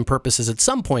intents and purposes at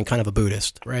some point kind of a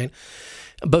Buddhist, right?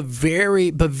 But very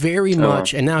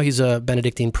much, and now he's a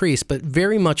Benedictine priest, but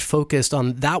very much focused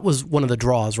on, that was one of the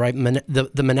draws, right?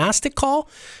 The monastic call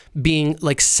being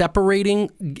like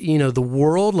separating, the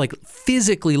world, like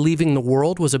physically leaving the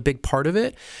world was a big part of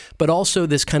it, but also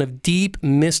this kind of deep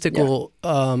mystical,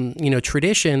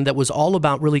 tradition that was all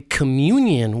about really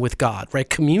communion with God, right?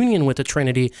 Communion with the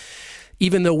Trinity,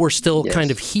 even though we're still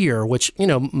kind of here, which,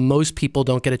 most people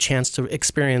don't get a chance to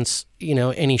experience,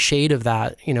 any shade of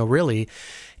that, really.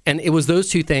 And it was those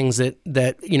two things that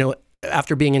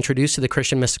after being introduced to the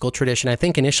Christian mystical tradition, I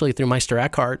think initially through Meister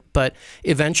Eckhart, but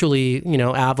eventually,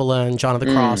 Avila and John of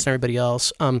the Cross and everybody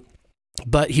else.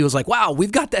 But he was like, wow,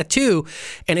 we've got that too.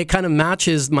 And it kind of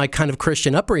matches my kind of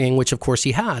Christian upbringing, which of course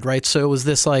he had, right? So it was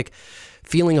this like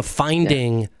feeling of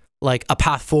finding like a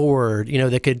path forward,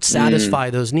 that could satisfy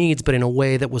those needs, but in a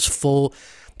way that was full,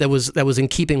 that was in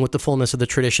keeping with the fullness of the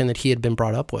tradition that he had been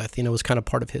brought up with. Was kind of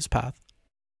part of his path.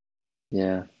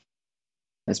 Yeah.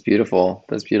 That's beautiful.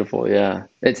 That's beautiful. Yeah.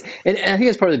 And I think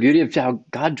it's part of the beauty of how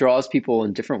God draws people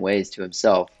in different ways to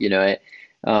himself.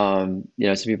 Some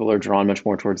people are drawn much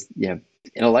more towards,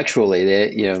 intellectually,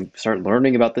 they, start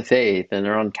learning about the faith and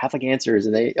they're on Catholic Answers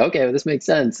and okay, well, this makes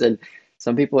sense. And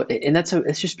some people, and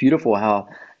it's just beautiful how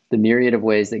the myriad of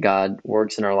ways that God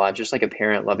works in our lives, just like a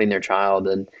parent loving their child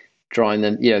and drawing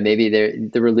them, maybe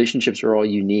the relationships are all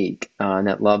unique, and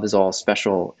that love is all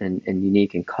special and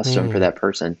unique and custom for that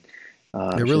person.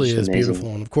 It really is beautiful.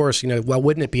 And of course, well,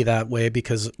 wouldn't it be that way,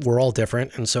 because we're all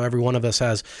different. And so every one of us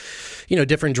has,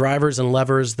 different drivers and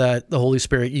levers that the Holy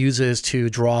Spirit uses to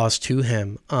draw us to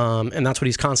him. And that's what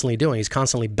he's constantly doing. He's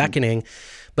constantly beckoning.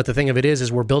 But the thing of it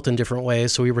is we're built in different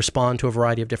ways. So we respond to a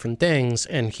variety of different things,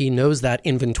 and he knows that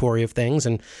inventory of things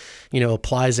and,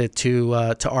 applies it to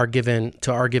our given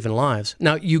lives.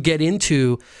 Now you get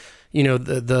into,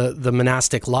 the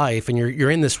monastic life, and you're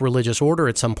in this religious order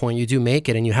at some point. You do make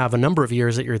it, and you have a number of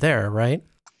years that you're there, right?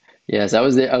 Yes, I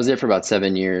was there for about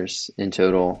 7 years in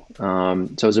total. So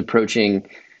I was approaching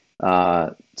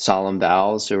solemn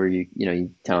vows, so where you kind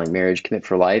of like marriage, commit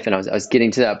for life, and I was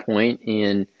getting to that point,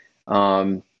 and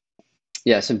I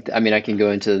can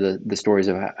go into the stories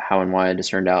of how and why I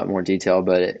discerned out in more detail,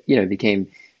 but it became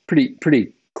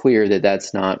pretty clear that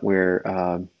that's not where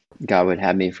God would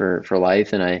have me for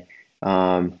life, and I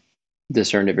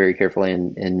discerned it very carefully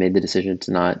and made the decision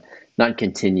to not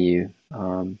continue.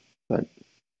 But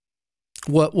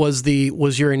what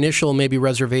was your initial maybe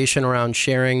reservation around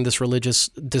sharing this religious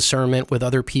discernment with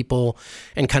other people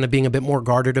and kind of being a bit more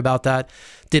guarded about that?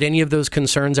 Did any of those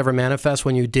concerns ever manifest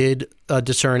when you did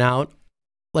discern out?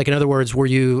 Like, in other words, were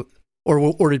you,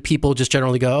 or did people just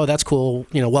generally go, oh, that's cool,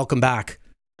 welcome back?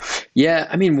 Yeah,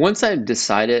 I mean, once I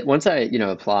applied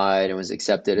and was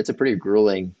accepted, it's a pretty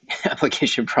grueling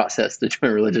application process to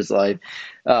join religious life.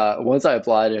 Once I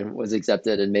applied and was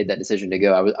accepted and made that decision to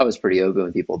go, I was pretty open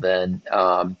with people then.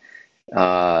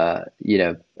 I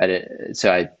didn't,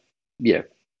 so I,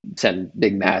 sent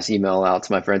big mass email out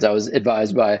to my friends. I was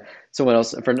advised by someone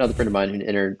else, another friend of mine who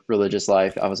entered religious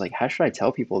life. I was like, how should I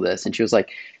tell people this? And she was like,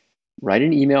 write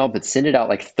an email, but send it out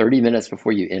like 30 minutes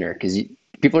before you enter, because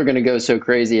people are going to go so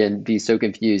crazy and be so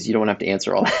confused. You don't have to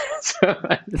answer all that. So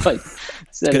I like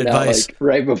sent it out like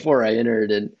right before I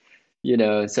entered, and and you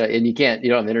don't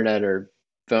have internet or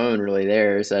phone really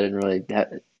there, so I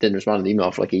didn't respond to the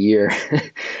email for like a year.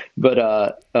 But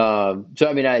so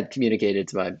I mean, I had communicated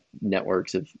to my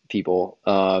networks of people,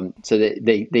 so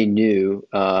they knew,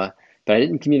 but I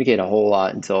didn't communicate a whole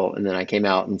lot and then I came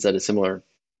out and said a similar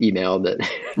email that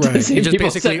right. You just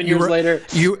basically 7 years later.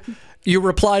 You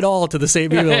replied all to the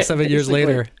same email 7 years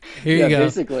later. Here you go.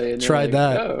 Basically, and tried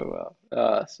that. Oh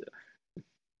well.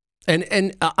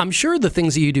 And I'm sure the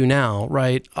things that you do now,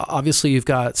 right? Obviously, you've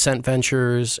got Sent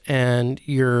Ventures, and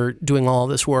you're doing all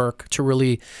this work to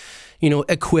really,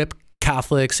 equip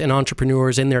Catholics and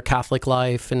entrepreneurs in their Catholic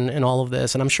life and all of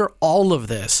this. And I'm sure all of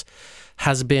this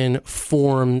has been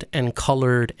formed and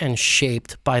colored and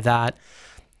shaped by that,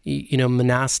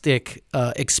 monastic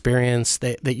experience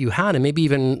that you had, and maybe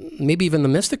even the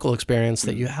mystical experience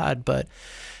that you had. But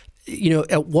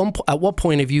at what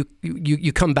point have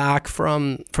you come back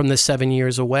from this 7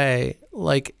 years away?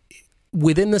 Like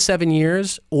within the 7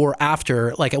 years or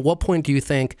after, like at what point do you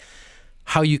think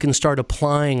how you can start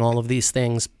applying all of these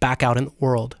things back out in the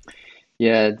world?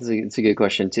 Yeah, it's a good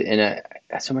question too. And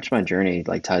so much of my journey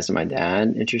like ties to my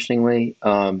dad, interestingly.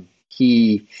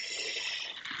 He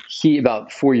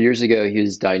about 4 years ago, he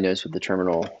was diagnosed with a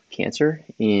terminal cancer.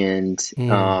 And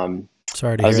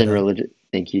Sorry to I was hear in that. religion.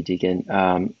 Thank you, Deacon.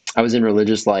 I was in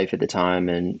religious life at the time,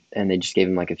 and they just gave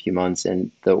him like a few months,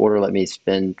 and the order let me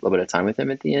spend a little bit of time with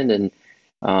him at the end, and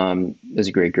it was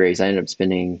a great grace. I ended up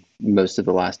spending most of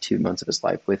the last 2 months of his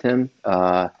life with him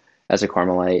as a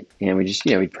Carmelite, and we just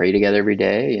we pray together every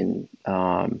day, and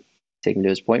take him to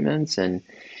his appointments, and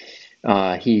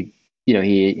he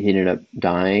he ended up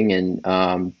dying,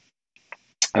 and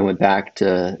I went back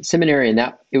to seminary, and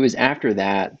that it was after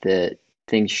that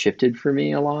things shifted for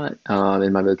me a lot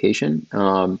in my vocation.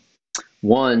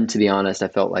 One, to be honest, I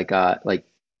felt like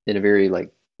in a very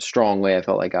like strong way, I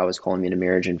felt like I was calling me to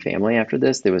marriage and family after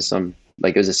this. There was some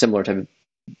like it was a similar type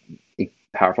of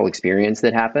powerful experience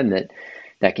that happened that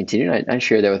continued. I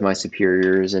shared that with my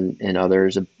superiors and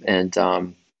others, and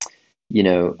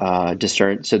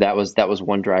discern. So that was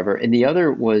one driver, and the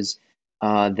other was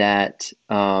that.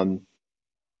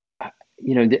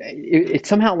 It's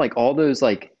somehow like all those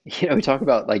like we talk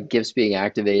about like gifts being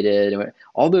activated and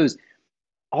all these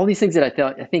things that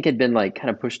I think had been like kind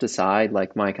of pushed aside,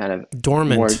 like my kind of more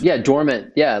Dormant.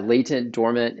 dormant, latent,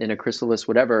 dormant in a chrysalis,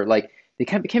 whatever, like they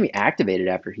kind of became activated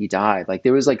after he died. Like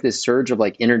there was like this surge of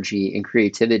like energy and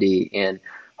creativity and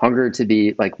hunger to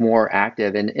be like more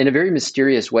active and in a very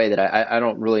mysterious way that I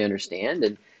don't really understand.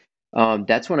 And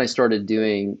that's when I started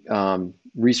doing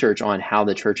research on how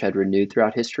the church had renewed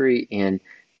throughout history and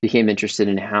became interested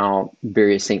in how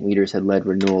various saint leaders had led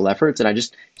renewal efforts. And I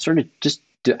just started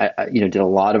did a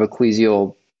lot of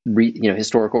ecclesial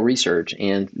historical research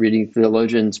and reading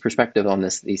theologians' perspective on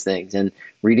these things and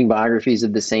reading biographies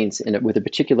of the saints and with a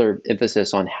particular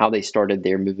emphasis on how they started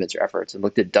their movements or efforts and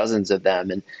looked at dozens of them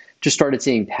and just started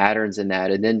seeing patterns in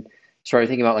that. And then started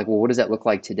thinking about like, well, what does that look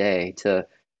like today to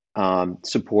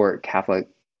support Catholic,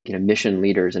 mission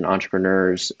leaders and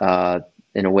entrepreneurs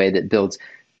in a way that builds,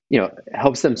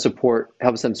 helps them support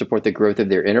the growth of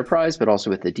their enterprise, but also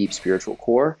with the deep spiritual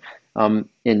core. And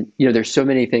there's so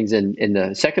many things in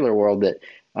the secular world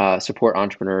that support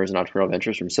entrepreneurs and entrepreneurial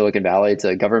ventures, from Silicon Valley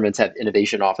to governments have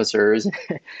innovation officers.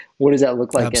 What does that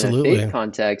look like in a Absolutely. faith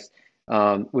context?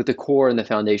 With the core and the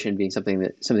foundation being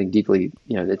something deeply,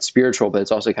 that's spiritual, but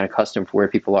it's also kind of custom for where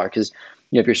people are. Because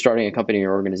if you're starting a company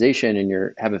or organization and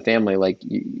you have a family, like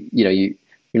you're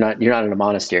not in a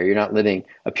monastery. You're not living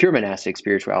a pure monastic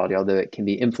spirituality, although it can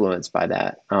be influenced by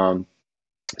that.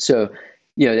 So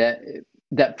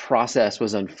that process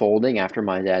was unfolding after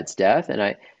my dad's death, and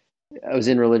I was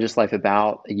in religious life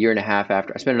about a year and a half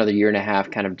after. I spent another year and a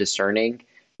half kind of discerning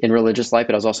in religious life,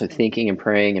 but I was also thinking and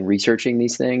praying and researching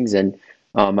these things. And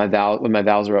when my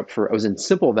vows were up I was in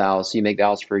simple vows, so you make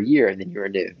vows for a year and then you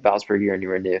renew. Vows for a year and you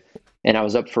renew. And I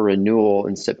was up for renewal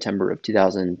in September of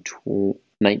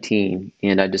 2019,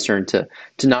 and I discerned to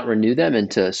not renew them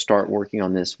and to start working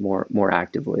on this more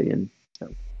actively. And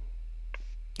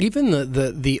Even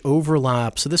the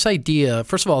overlap. So this idea,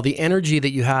 first of all, the energy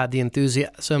that you had, the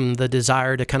enthusiasm, the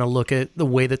desire to kind of look at the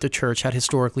way that the church had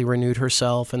historically renewed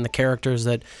herself and the characters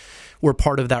that were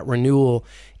part of that renewal.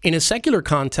 In a secular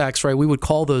context, right, we would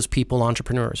call those people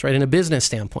entrepreneurs, right? In a business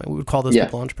standpoint, we would call those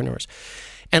people entrepreneurs.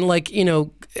 And like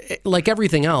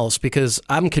everything else, because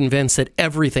I'm convinced that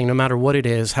everything, no matter what it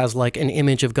is, has like an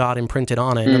image of God imprinted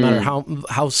on it, no matter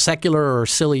how secular or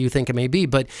silly you think it may be.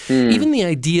 But even the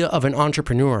idea of an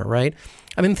entrepreneur, right?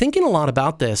 I've been thinking a lot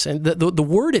about this, and the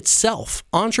word itself,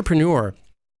 entrepreneur,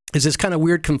 is this kind of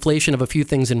weird conflation of a few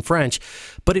things in French,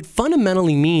 but it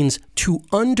fundamentally means to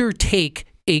undertake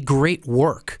a great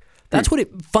work. That's what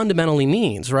it fundamentally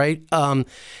means, right? And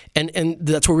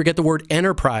that's where we get the word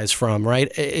enterprise from, right?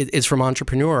 It's from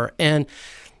entrepreneur. And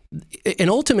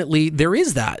ultimately, there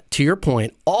is that, to your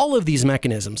point, all of these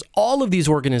mechanisms, all of these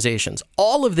organizations,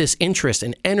 all of this interest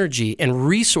and energy and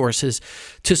resources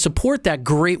to support that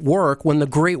great work when the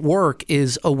great work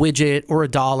is a widget or a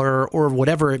dollar or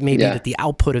whatever it may be that the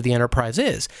output of the enterprise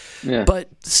is. Yeah. But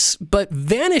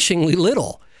vanishingly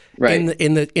little. Right.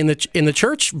 In the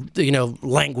church,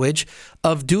 language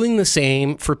of doing the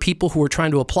same for people who are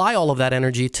trying to apply all of that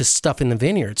energy to stuff in the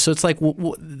vineyard. So it's like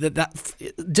that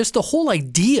just the whole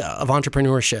idea of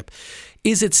entrepreneurship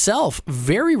is itself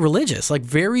very religious, like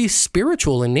very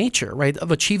spiritual in nature, right?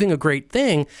 Of achieving a great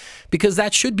thing, because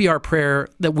that should be our prayer,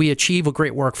 that we achieve a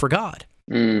great work for God.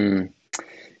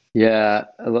 Yeah,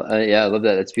 I love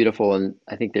that. That's beautiful. And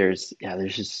I think there's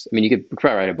just, I mean, you could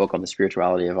probably write a book on the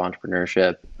spirituality of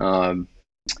entrepreneurship.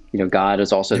 God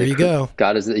is also There you go.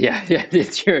 God is yeah,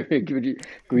 it's your, would you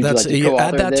That's like to you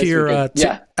add co-author that to this? We your could,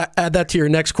 yeah. add that to your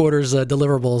next quarter's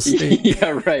deliverables.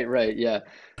 Yeah, right. Yeah.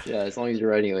 As long as you're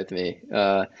writing it with me.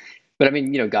 But I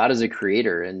mean, God is a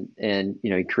creator, and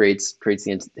he creates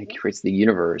the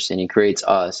universe, and he creates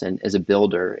us, and as a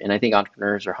builder. And I think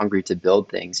entrepreneurs are hungry to build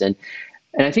things. And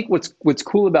I think what's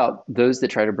cool about those that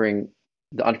try to bring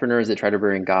the entrepreneurs that try to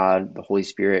bring God, the Holy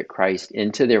Spirit, Christ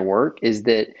into their work is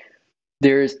that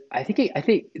I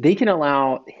think they can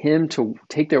allow him to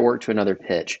take their work to another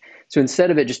pitch. So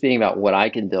instead of it just being about what I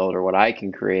can build or what I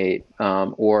can create,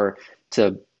 or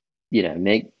to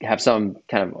have some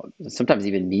kind of sometimes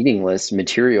even meaningless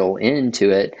material into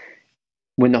it,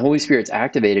 when the Holy Spirit's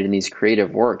activated in these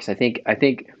creative works, I think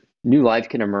new life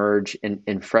can emerge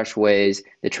in fresh ways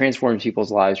that transforms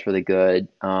people's lives for the good,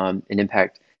 and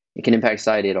it can impact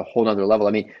society at a whole nother level.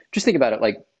 I mean, just think about it.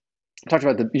 Like you talked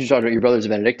about your brothers of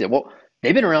Benedictine. Well,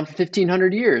 they've been around for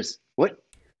 1,500 years. What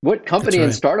That's company and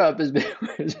right. startup has been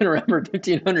around for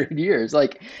 1,500 years?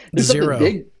 Like Zero.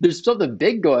 there's something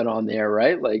big going on there,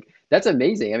 right? Like that's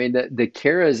amazing. I mean, the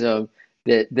charism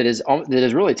that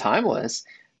is really timeless,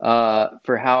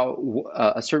 for how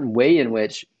a certain way in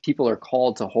which people are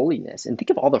called to holiness. And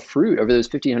think of all the fruit over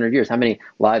those 1,500 years. How many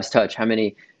lives touched? How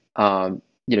many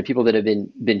people that have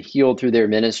been healed through their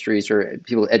ministries, or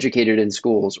people educated in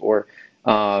schools, or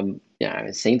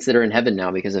saints that are in heaven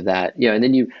now because of that. And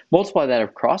then you multiply that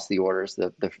across the orders,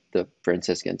 the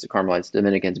Franciscans, the Carmelites,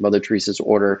 Dominicans, Mother Teresa's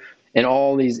order, and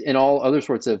all other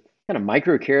sorts of kind of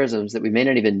micro charisms that we may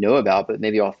not even know about, but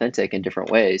maybe authentic in different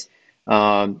ways.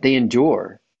 They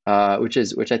endure,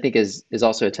 which I think is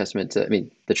also a testament to, I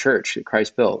mean, the church that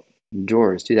Christ built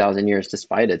endures 2,000 years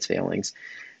despite its failings.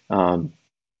 Um,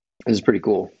 this is pretty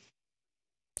cool.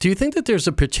 Do you think that there's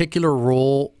a particular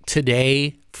role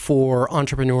today for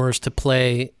entrepreneurs to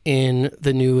play in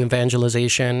the new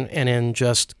evangelization and in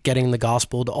just getting the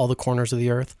gospel to all the corners of the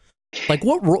earth? Like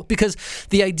what role? Because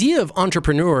the idea of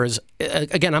entrepreneurs,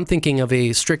 again, I'm thinking of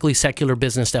a strictly secular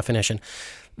business definition.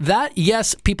 That,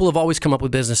 yes, people have always come up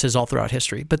with businesses all throughout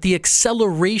history, but the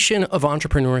acceleration of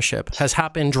entrepreneurship has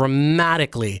happened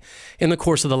dramatically in the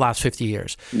course of the last 50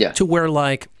 years Yeah. to where,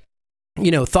 like,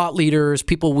 thought leaders,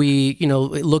 people we,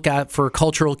 look at for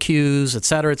cultural cues, et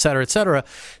cetera,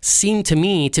 seem to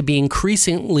me to be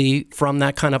increasingly from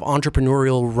that kind of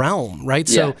entrepreneurial realm, right?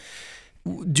 Yeah. So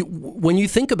when you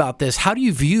think about this, how do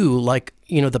you view, like,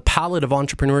 the palette of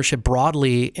entrepreneurship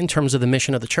broadly in terms of the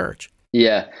mission of the church?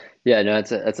 Yeah, yeah, no,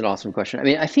 that's an awesome question. I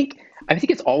mean, I think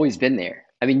it's always been there.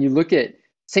 I mean, you look at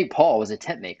St. Paul was a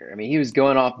tent maker. I mean, he was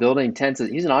going off building tents.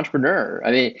 He's an entrepreneur.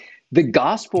 I mean, the He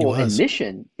gospel and was.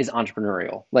 mission is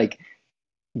entrepreneurial. Like,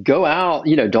 go out,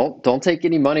 don't take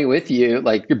any money with you.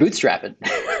 Like, you're bootstrapping.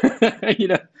 You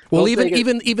know, Well, don't even take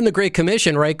it. even the Great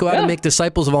Commission, right? Go out and Yeah, make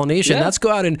disciples of all nations. yeah. That's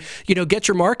go out and get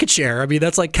your market share. I mean,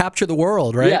 that's like capture the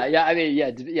world, right? Yeah. I mean,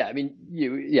 yeah. I mean,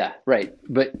 yeah, right.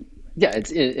 But yeah,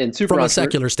 it's in super From a entrepreneur.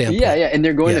 secular Yeah, standpoint. yeah, and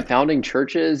they're going Yeah. to founding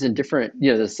churches in different.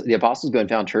 The apostles go and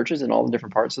found churches in all the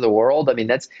different parts of the world. I mean,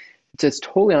 that's it's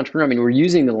totally entrepreneurial. I mean, we're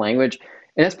using the language,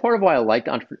 and that's part of why I like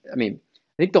I mean,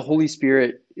 I think the Holy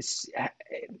Spirit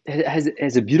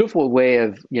has a beautiful way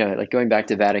of, like going back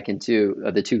to Vatican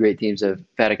II, the two great themes of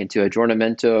Vatican II,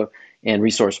 aggiornamento and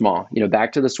ressourcement,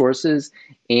 back to the sources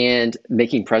and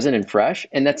making present and fresh.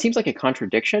 And that seems like a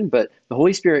contradiction, but the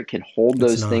Holy Spirit can hold It's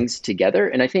those not. things together.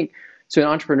 And I think so in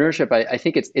entrepreneurship, I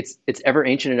think it's ever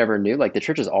ancient and ever new. Like the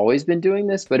church has always been doing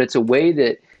this, but it's a way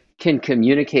that can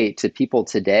communicate to people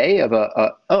today of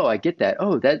oh, I get that.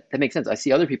 Oh, that makes sense. I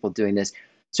see other people doing this.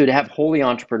 So to have holy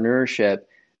entrepreneurship,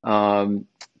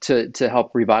 to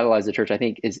help revitalize the church, I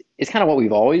think is kind of what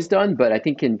we've always done. But I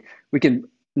think we can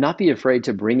not be afraid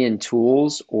to bring in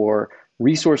tools or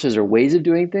resources or ways of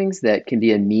doing things that can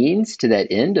be a means to that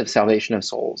end of salvation of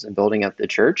souls and building up the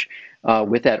church,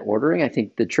 with that ordering. I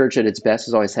think the church at its best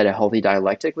has always had a healthy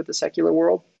dialectic with the secular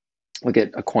world. Look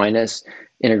at Aquinas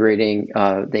integrating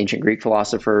the ancient Greek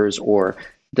philosophers, or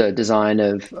the design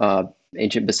of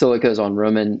ancient basilicas on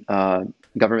Roman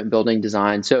government building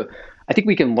design. So I think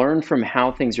we can learn from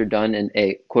how things are done in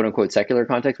a quote unquote secular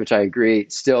context, which I agree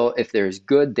still, if there's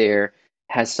good there,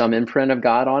 has some imprint of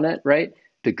God on it, right?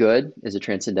 The good is a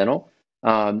transcendental,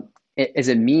 as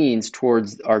a means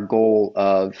towards our goal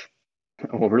of,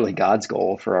 well, really God's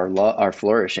goal for our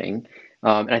flourishing.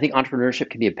 And I think entrepreneurship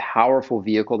can be a powerful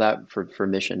vehicle that for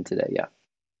mission today. Yeah.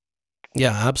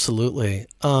 Yeah, absolutely.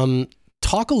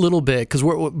 talk a little bit, because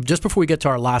we're just before we get to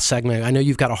our last segment, I know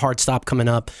you've got a hard stop coming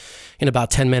up in about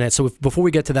 10 minutes. So before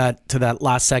we get to that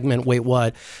last segment, wait,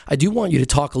 what? I do want you to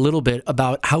talk a little bit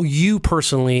about how you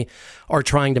personally are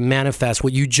trying to manifest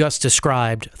what you just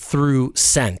described through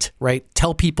Sent, right?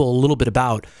 Tell people a little bit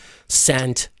about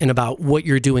Sent and about what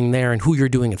you're doing there and who you're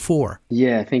doing it for.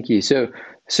 Yeah, thank you. So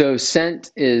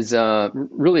Sent is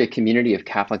really a community of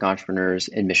Catholic entrepreneurs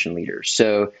and mission leaders.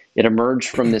 So it emerged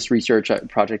from this research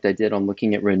project I did on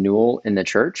looking at renewal in the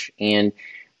church. And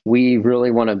we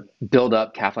really want to build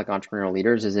up Catholic entrepreneurial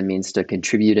leaders as a means to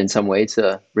contribute in some way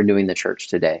to renewing the church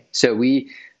today. So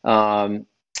we have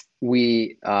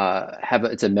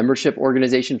it's a membership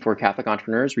organization for Catholic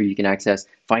entrepreneurs where you can access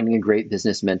finding a great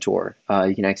business mentor.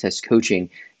 You can access coaching.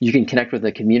 You can connect with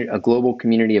a global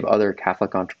community of other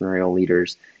Catholic entrepreneurial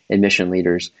leaders and mission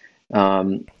leaders,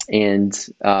 and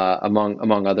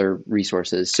among other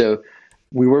resources. So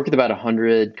we work with about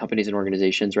 100 companies and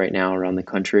organizations right now around the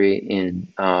country,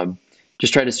 and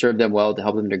just try to serve them well to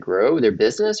help them to grow their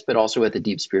business, but also with a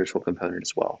deep spiritual component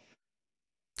as well.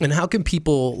 And how can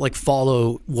people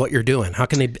follow what you're doing? How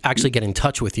can they actually get in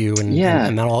touch with you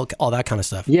and all that kind of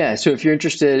stuff? Yeah. So if you're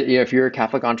interested, if you're a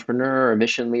Catholic entrepreneur or a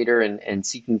mission leader and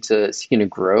seeking to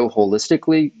grow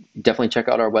holistically, definitely check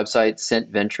out our website,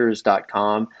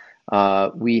 sentventures.com.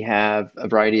 We have a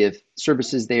variety of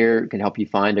services there. Can help you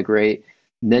find a great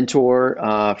mentor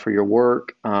for your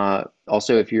work.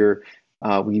 Also, if you're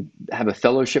we have a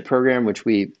fellowship program, which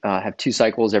we have 2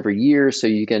 cycles every year. So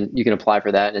you can apply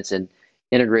for that, and it's an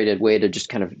integrated way to just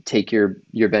kind of take your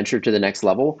venture to the next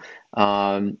level.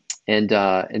 And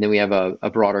then we have a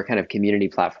broader kind of community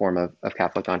platform of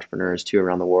Catholic entrepreneurs too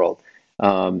around the world.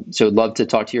 So I'd love to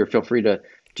talk to you, or feel free to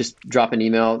just drop an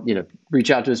email,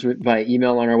 reach out to us via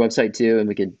email on our website too. And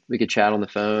we could chat on the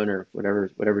phone or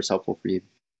whatever's helpful for you.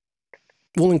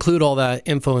 We'll include all that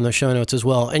info in the show notes as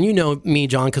well. And you know me,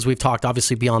 John, because we've talked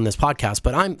obviously beyond this podcast,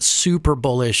 but I'm super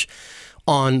bullish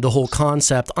on the whole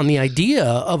concept, on the idea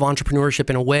of entrepreneurship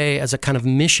in a way as a kind of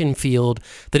mission field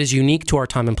that is unique to our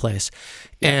time and place.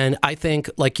 And I think,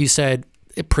 like you said,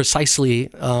 precisely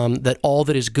that all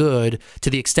that is good, to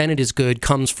the extent it is good,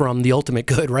 comes from the ultimate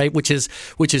good, right? Which is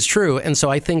true. And so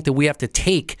I think that we have to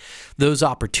take those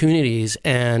opportunities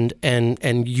and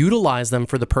utilize them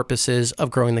for the purposes of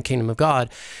growing the kingdom of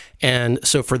God. And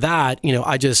so for that,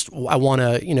 I want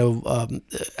to,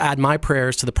 add my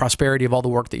prayers to the prosperity of all the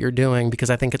work that you're doing, because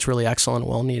I think it's really excellent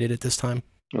and well needed at this time.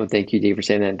 Well, thank you, Dave, for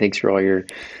saying that. And thanks for all your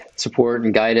support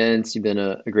and guidance. You've been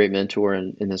a great mentor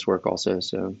in this work also.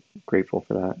 So grateful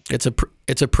for that.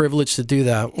 It's a privilege to do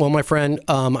that. Well, my friend,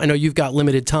 I know you've got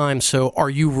limited time. So are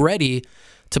you ready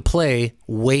to play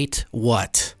Wait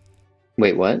What?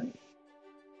 Wait, what?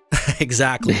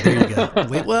 Exactly. There you go.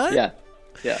 Wait, what? Yeah.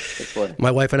 Yeah, that's funny. My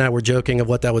wife and I were joking of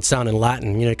what that would sound in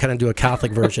Latin, kind of do a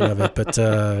Catholic version of it. But,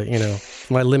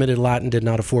 my limited Latin did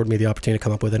not afford me the opportunity to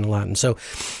come up with it in Latin. So,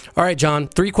 all right, John,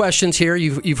 3 questions here.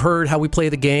 You've heard how we play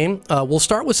the game. We'll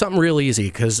start with something real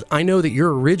easy, because I know that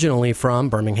you're originally from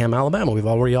Birmingham, Alabama. We've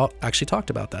already actually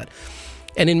talked about that.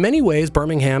 And in many ways,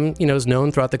 Birmingham, is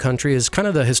known throughout the country as kind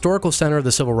of the historical center of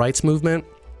the civil rights movement.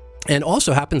 And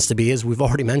also happens to be, as we've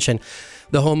already mentioned,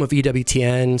 the home of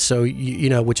EWTN, so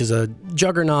which is a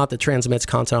juggernaut that transmits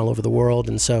content all over the world.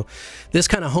 And so this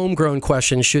kind of homegrown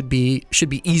question should be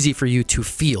easy for you to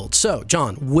field. So,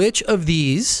 John, which of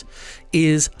these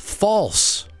is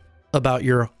false about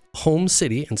your home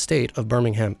city and state of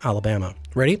Birmingham, Alabama?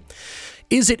 Ready?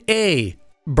 Is it A,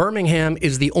 Birmingham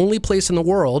is the only place in the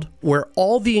world where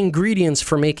all the ingredients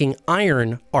for making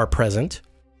iron are present?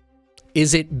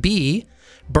 Is it B,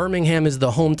 Birmingham is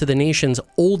the home to the nation's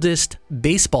oldest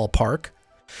baseball park?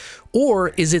 Or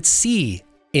is it C,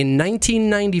 in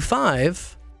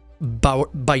 1995,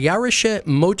 Bayerische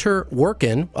Motor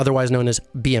Werken, otherwise known as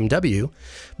BMW,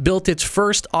 built its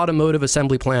first automotive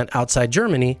assembly plant outside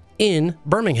Germany in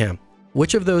Birmingham?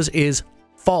 Which of those is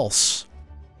false?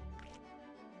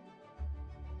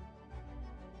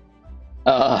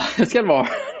 It's kind of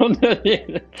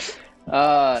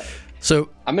hard.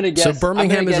 So I'm gonna guess. So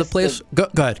Birmingham is a place. Go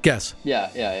ahead, guess. Yeah.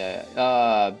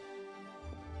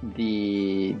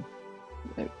 The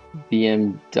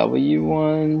BMW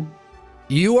one.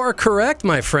 You are correct,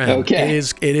 my friend. Okay.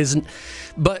 It is,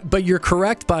 but you're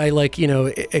correct by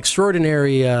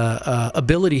extraordinary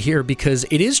ability here, because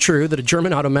it is true that a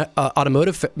German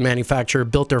automotive manufacturer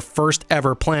built their first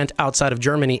ever plant outside of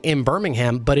Germany in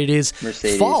Birmingham, but it is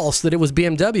Mercedes. False that it was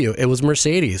BMW. It was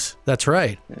Mercedes. That's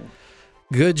right. Yeah.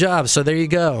 Good job. So there you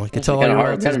go. You can tell all your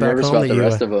relatives back home about the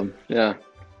rest of them. Yeah.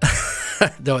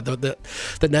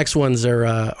 The next ones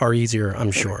are easier,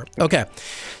 I'm sure. Okay,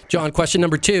 John, question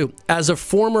number 2. As a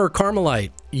former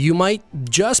Carmelite, you might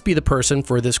just be the person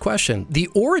for this question. The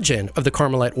origin of the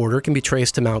Carmelite order can be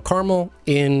traced to Mount Carmel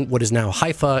in what is now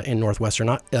Haifa in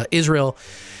northwestern Israel,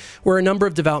 where a number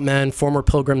of devout men, former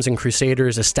pilgrims and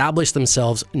crusaders, established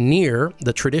themselves near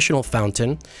the traditional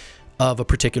fountain of a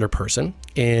particular person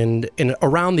in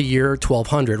around the year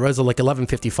 1200, right? So like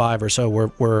 1155 or so,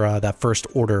 where that first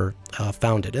order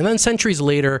founded. And then centuries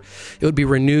later, it would be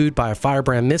renewed by a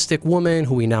firebrand mystic woman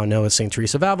who we now know as St.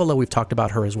 Teresa of Avila. We've talked about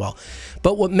her as well.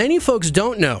 But what many folks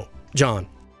don't know, John,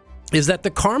 is that the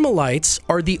Carmelites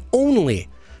are the only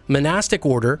monastic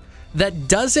order that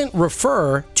doesn't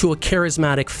refer to a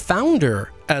charismatic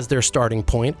founder as their starting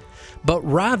point, but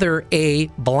rather a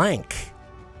blank.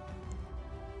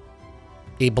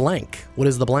 A blank. What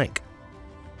is the blank?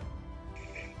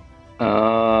 They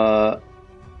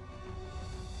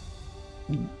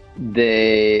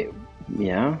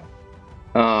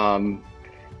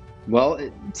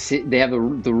have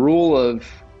the rule of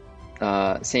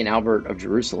St. Albert of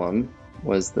Jerusalem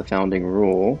was the founding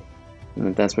rule, and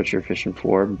if that's what you're fishing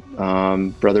for.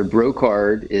 Brother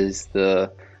Brocard is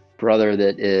the brother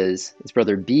that is, it's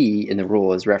Brother B in the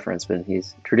rule is referenced, but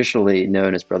he's traditionally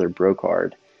known as Brother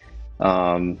Brocard.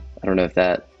 I don't know if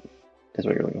that is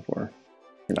what you're looking for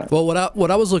or not. Well,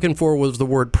 what I was looking for was the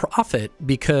word prophet,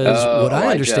 because what I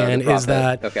understand is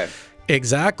that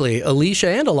exactly Elisha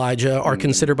and Elijah are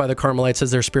considered by the Carmelites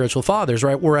as their spiritual fathers,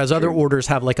 right? Whereas other orders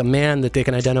have like a man that they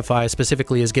can identify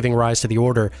specifically as giving rise to the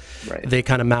order. Right. They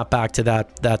kind of map back to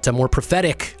that more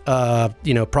prophetic,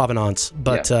 provenance.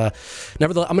 But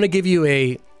nevertheless, I'm going to give you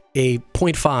a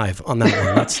 0.5 on that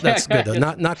one. That's good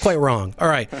though. Not quite wrong. All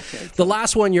right. The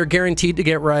last one you're guaranteed to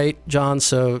get right, John.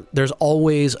 So there's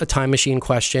always a time machine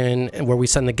question where we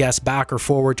send the guest back or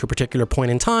forward to a particular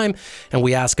point in time, and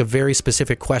we ask a very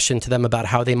specific question to them about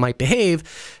how they might behave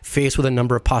faced with a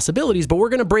number of possibilities. But we're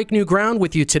going to break new ground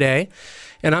with you today,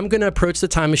 and I'm going to approach the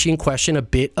time machine question a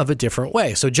bit of a different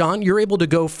way. So, John, you're able to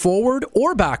go forward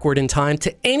or backward in time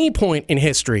to any point in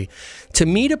history to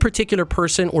meet a particular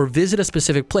person or visit a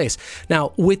specific place.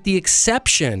 Now, with the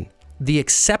exception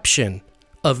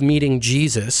of meeting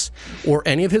Jesus or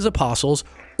any of his apostles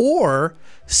or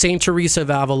St. Teresa of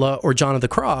Avila or John of the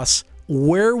Cross,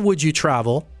 where would you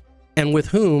travel and with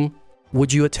whom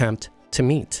would you attempt to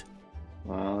meet?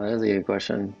 Wow, that is a good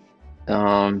question.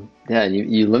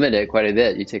 You limit it quite a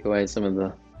bit. You take away some of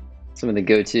the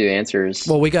go-to answers.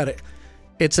 Well, we got it.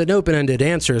 It's an open-ended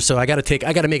answer, so I got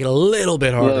to make it a little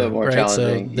bit harder, a little bit more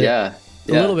challenging. So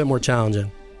a little bit more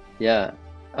challenging. Yeah.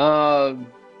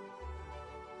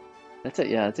 That's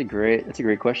a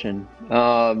great question.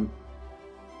 Wow,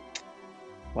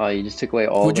 you just took away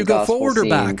all. Would the you go gospel forward or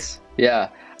back? scenes. Yeah,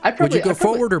 Would you go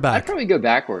forward or back? I'd probably go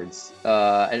backwards.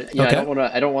 I don't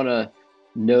want to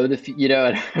know the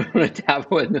I don't want to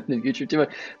dabble in the future too much,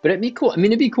 but it'd be cool. I mean,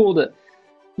 it'd be cool to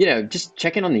just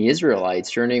check in on the Israelites,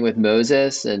 journeying with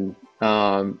Moses, and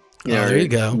there you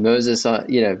go. Moses,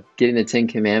 getting the 10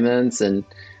 Commandments, and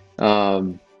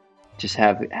just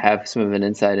have some of an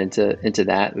insight into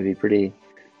that would be pretty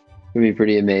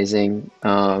amazing.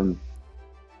 I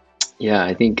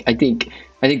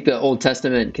think the Old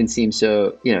Testament can seem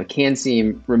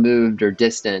removed or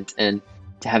distant, and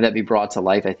to have that be brought to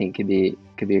life, I think could be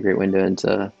a great window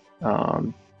into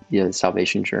the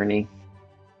salvation journey.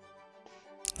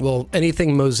 Well,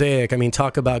 anything Mosaic, I mean,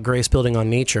 talk about grace building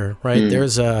on nature, right?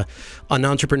 There's an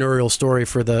entrepreneurial story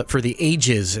for the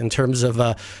ages in terms of,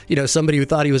 somebody who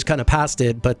thought he was kind of past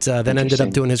it, but then ended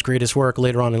up doing his greatest work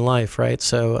later on in life, right?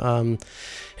 So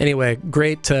anyway,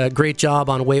 great job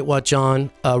on Wait What,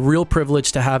 John. A real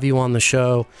privilege to have you on the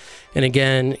show. And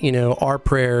again, our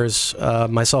prayers,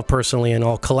 myself personally and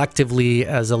all collectively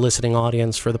as a listening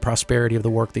audience, for the prosperity of the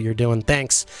work that you're doing.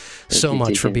 Thanks so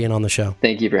much for being on the show.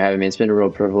 Thank you for having me. It's been a real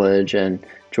privilege and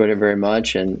enjoyed it very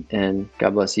much. And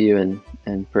God bless you,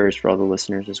 and prayers for all the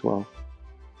listeners as well.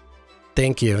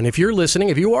 Thank you. And if you're listening,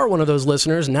 if you are one of those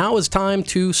listeners, now is time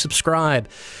to subscribe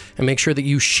and make sure that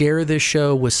you share this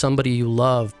show with somebody you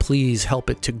love. Please help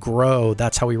it to grow.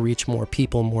 That's how we reach more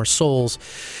people, more souls.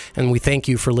 And we thank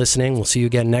you for listening. We'll see you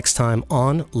again next time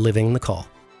on Living the Call.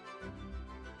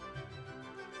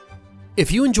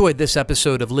 If you enjoyed this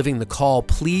episode of Living the Call,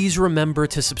 please remember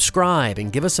to subscribe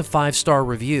and give us a 5-star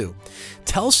review.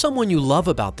 Tell someone you love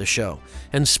about the show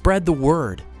and spread the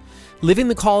word. Living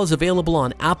the Call is available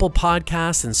on Apple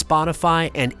Podcasts and Spotify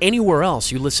and anywhere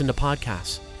else you listen to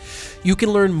podcasts. You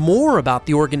can learn more about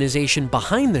the organization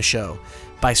behind the show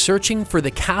by searching for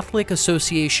the Catholic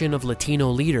Association of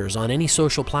Latino Leaders on any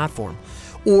social platform,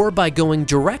 or by going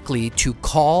directly to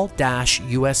call-usa.org.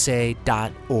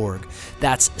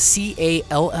 That's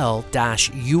call-usa.org.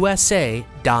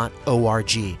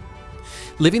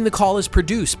 Living the Call is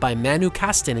produced by Manu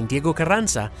Kasten and Diego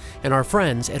Carranza and our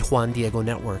friends at Juan Diego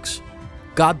Networks.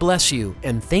 God bless you,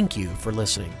 and thank you for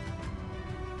listening.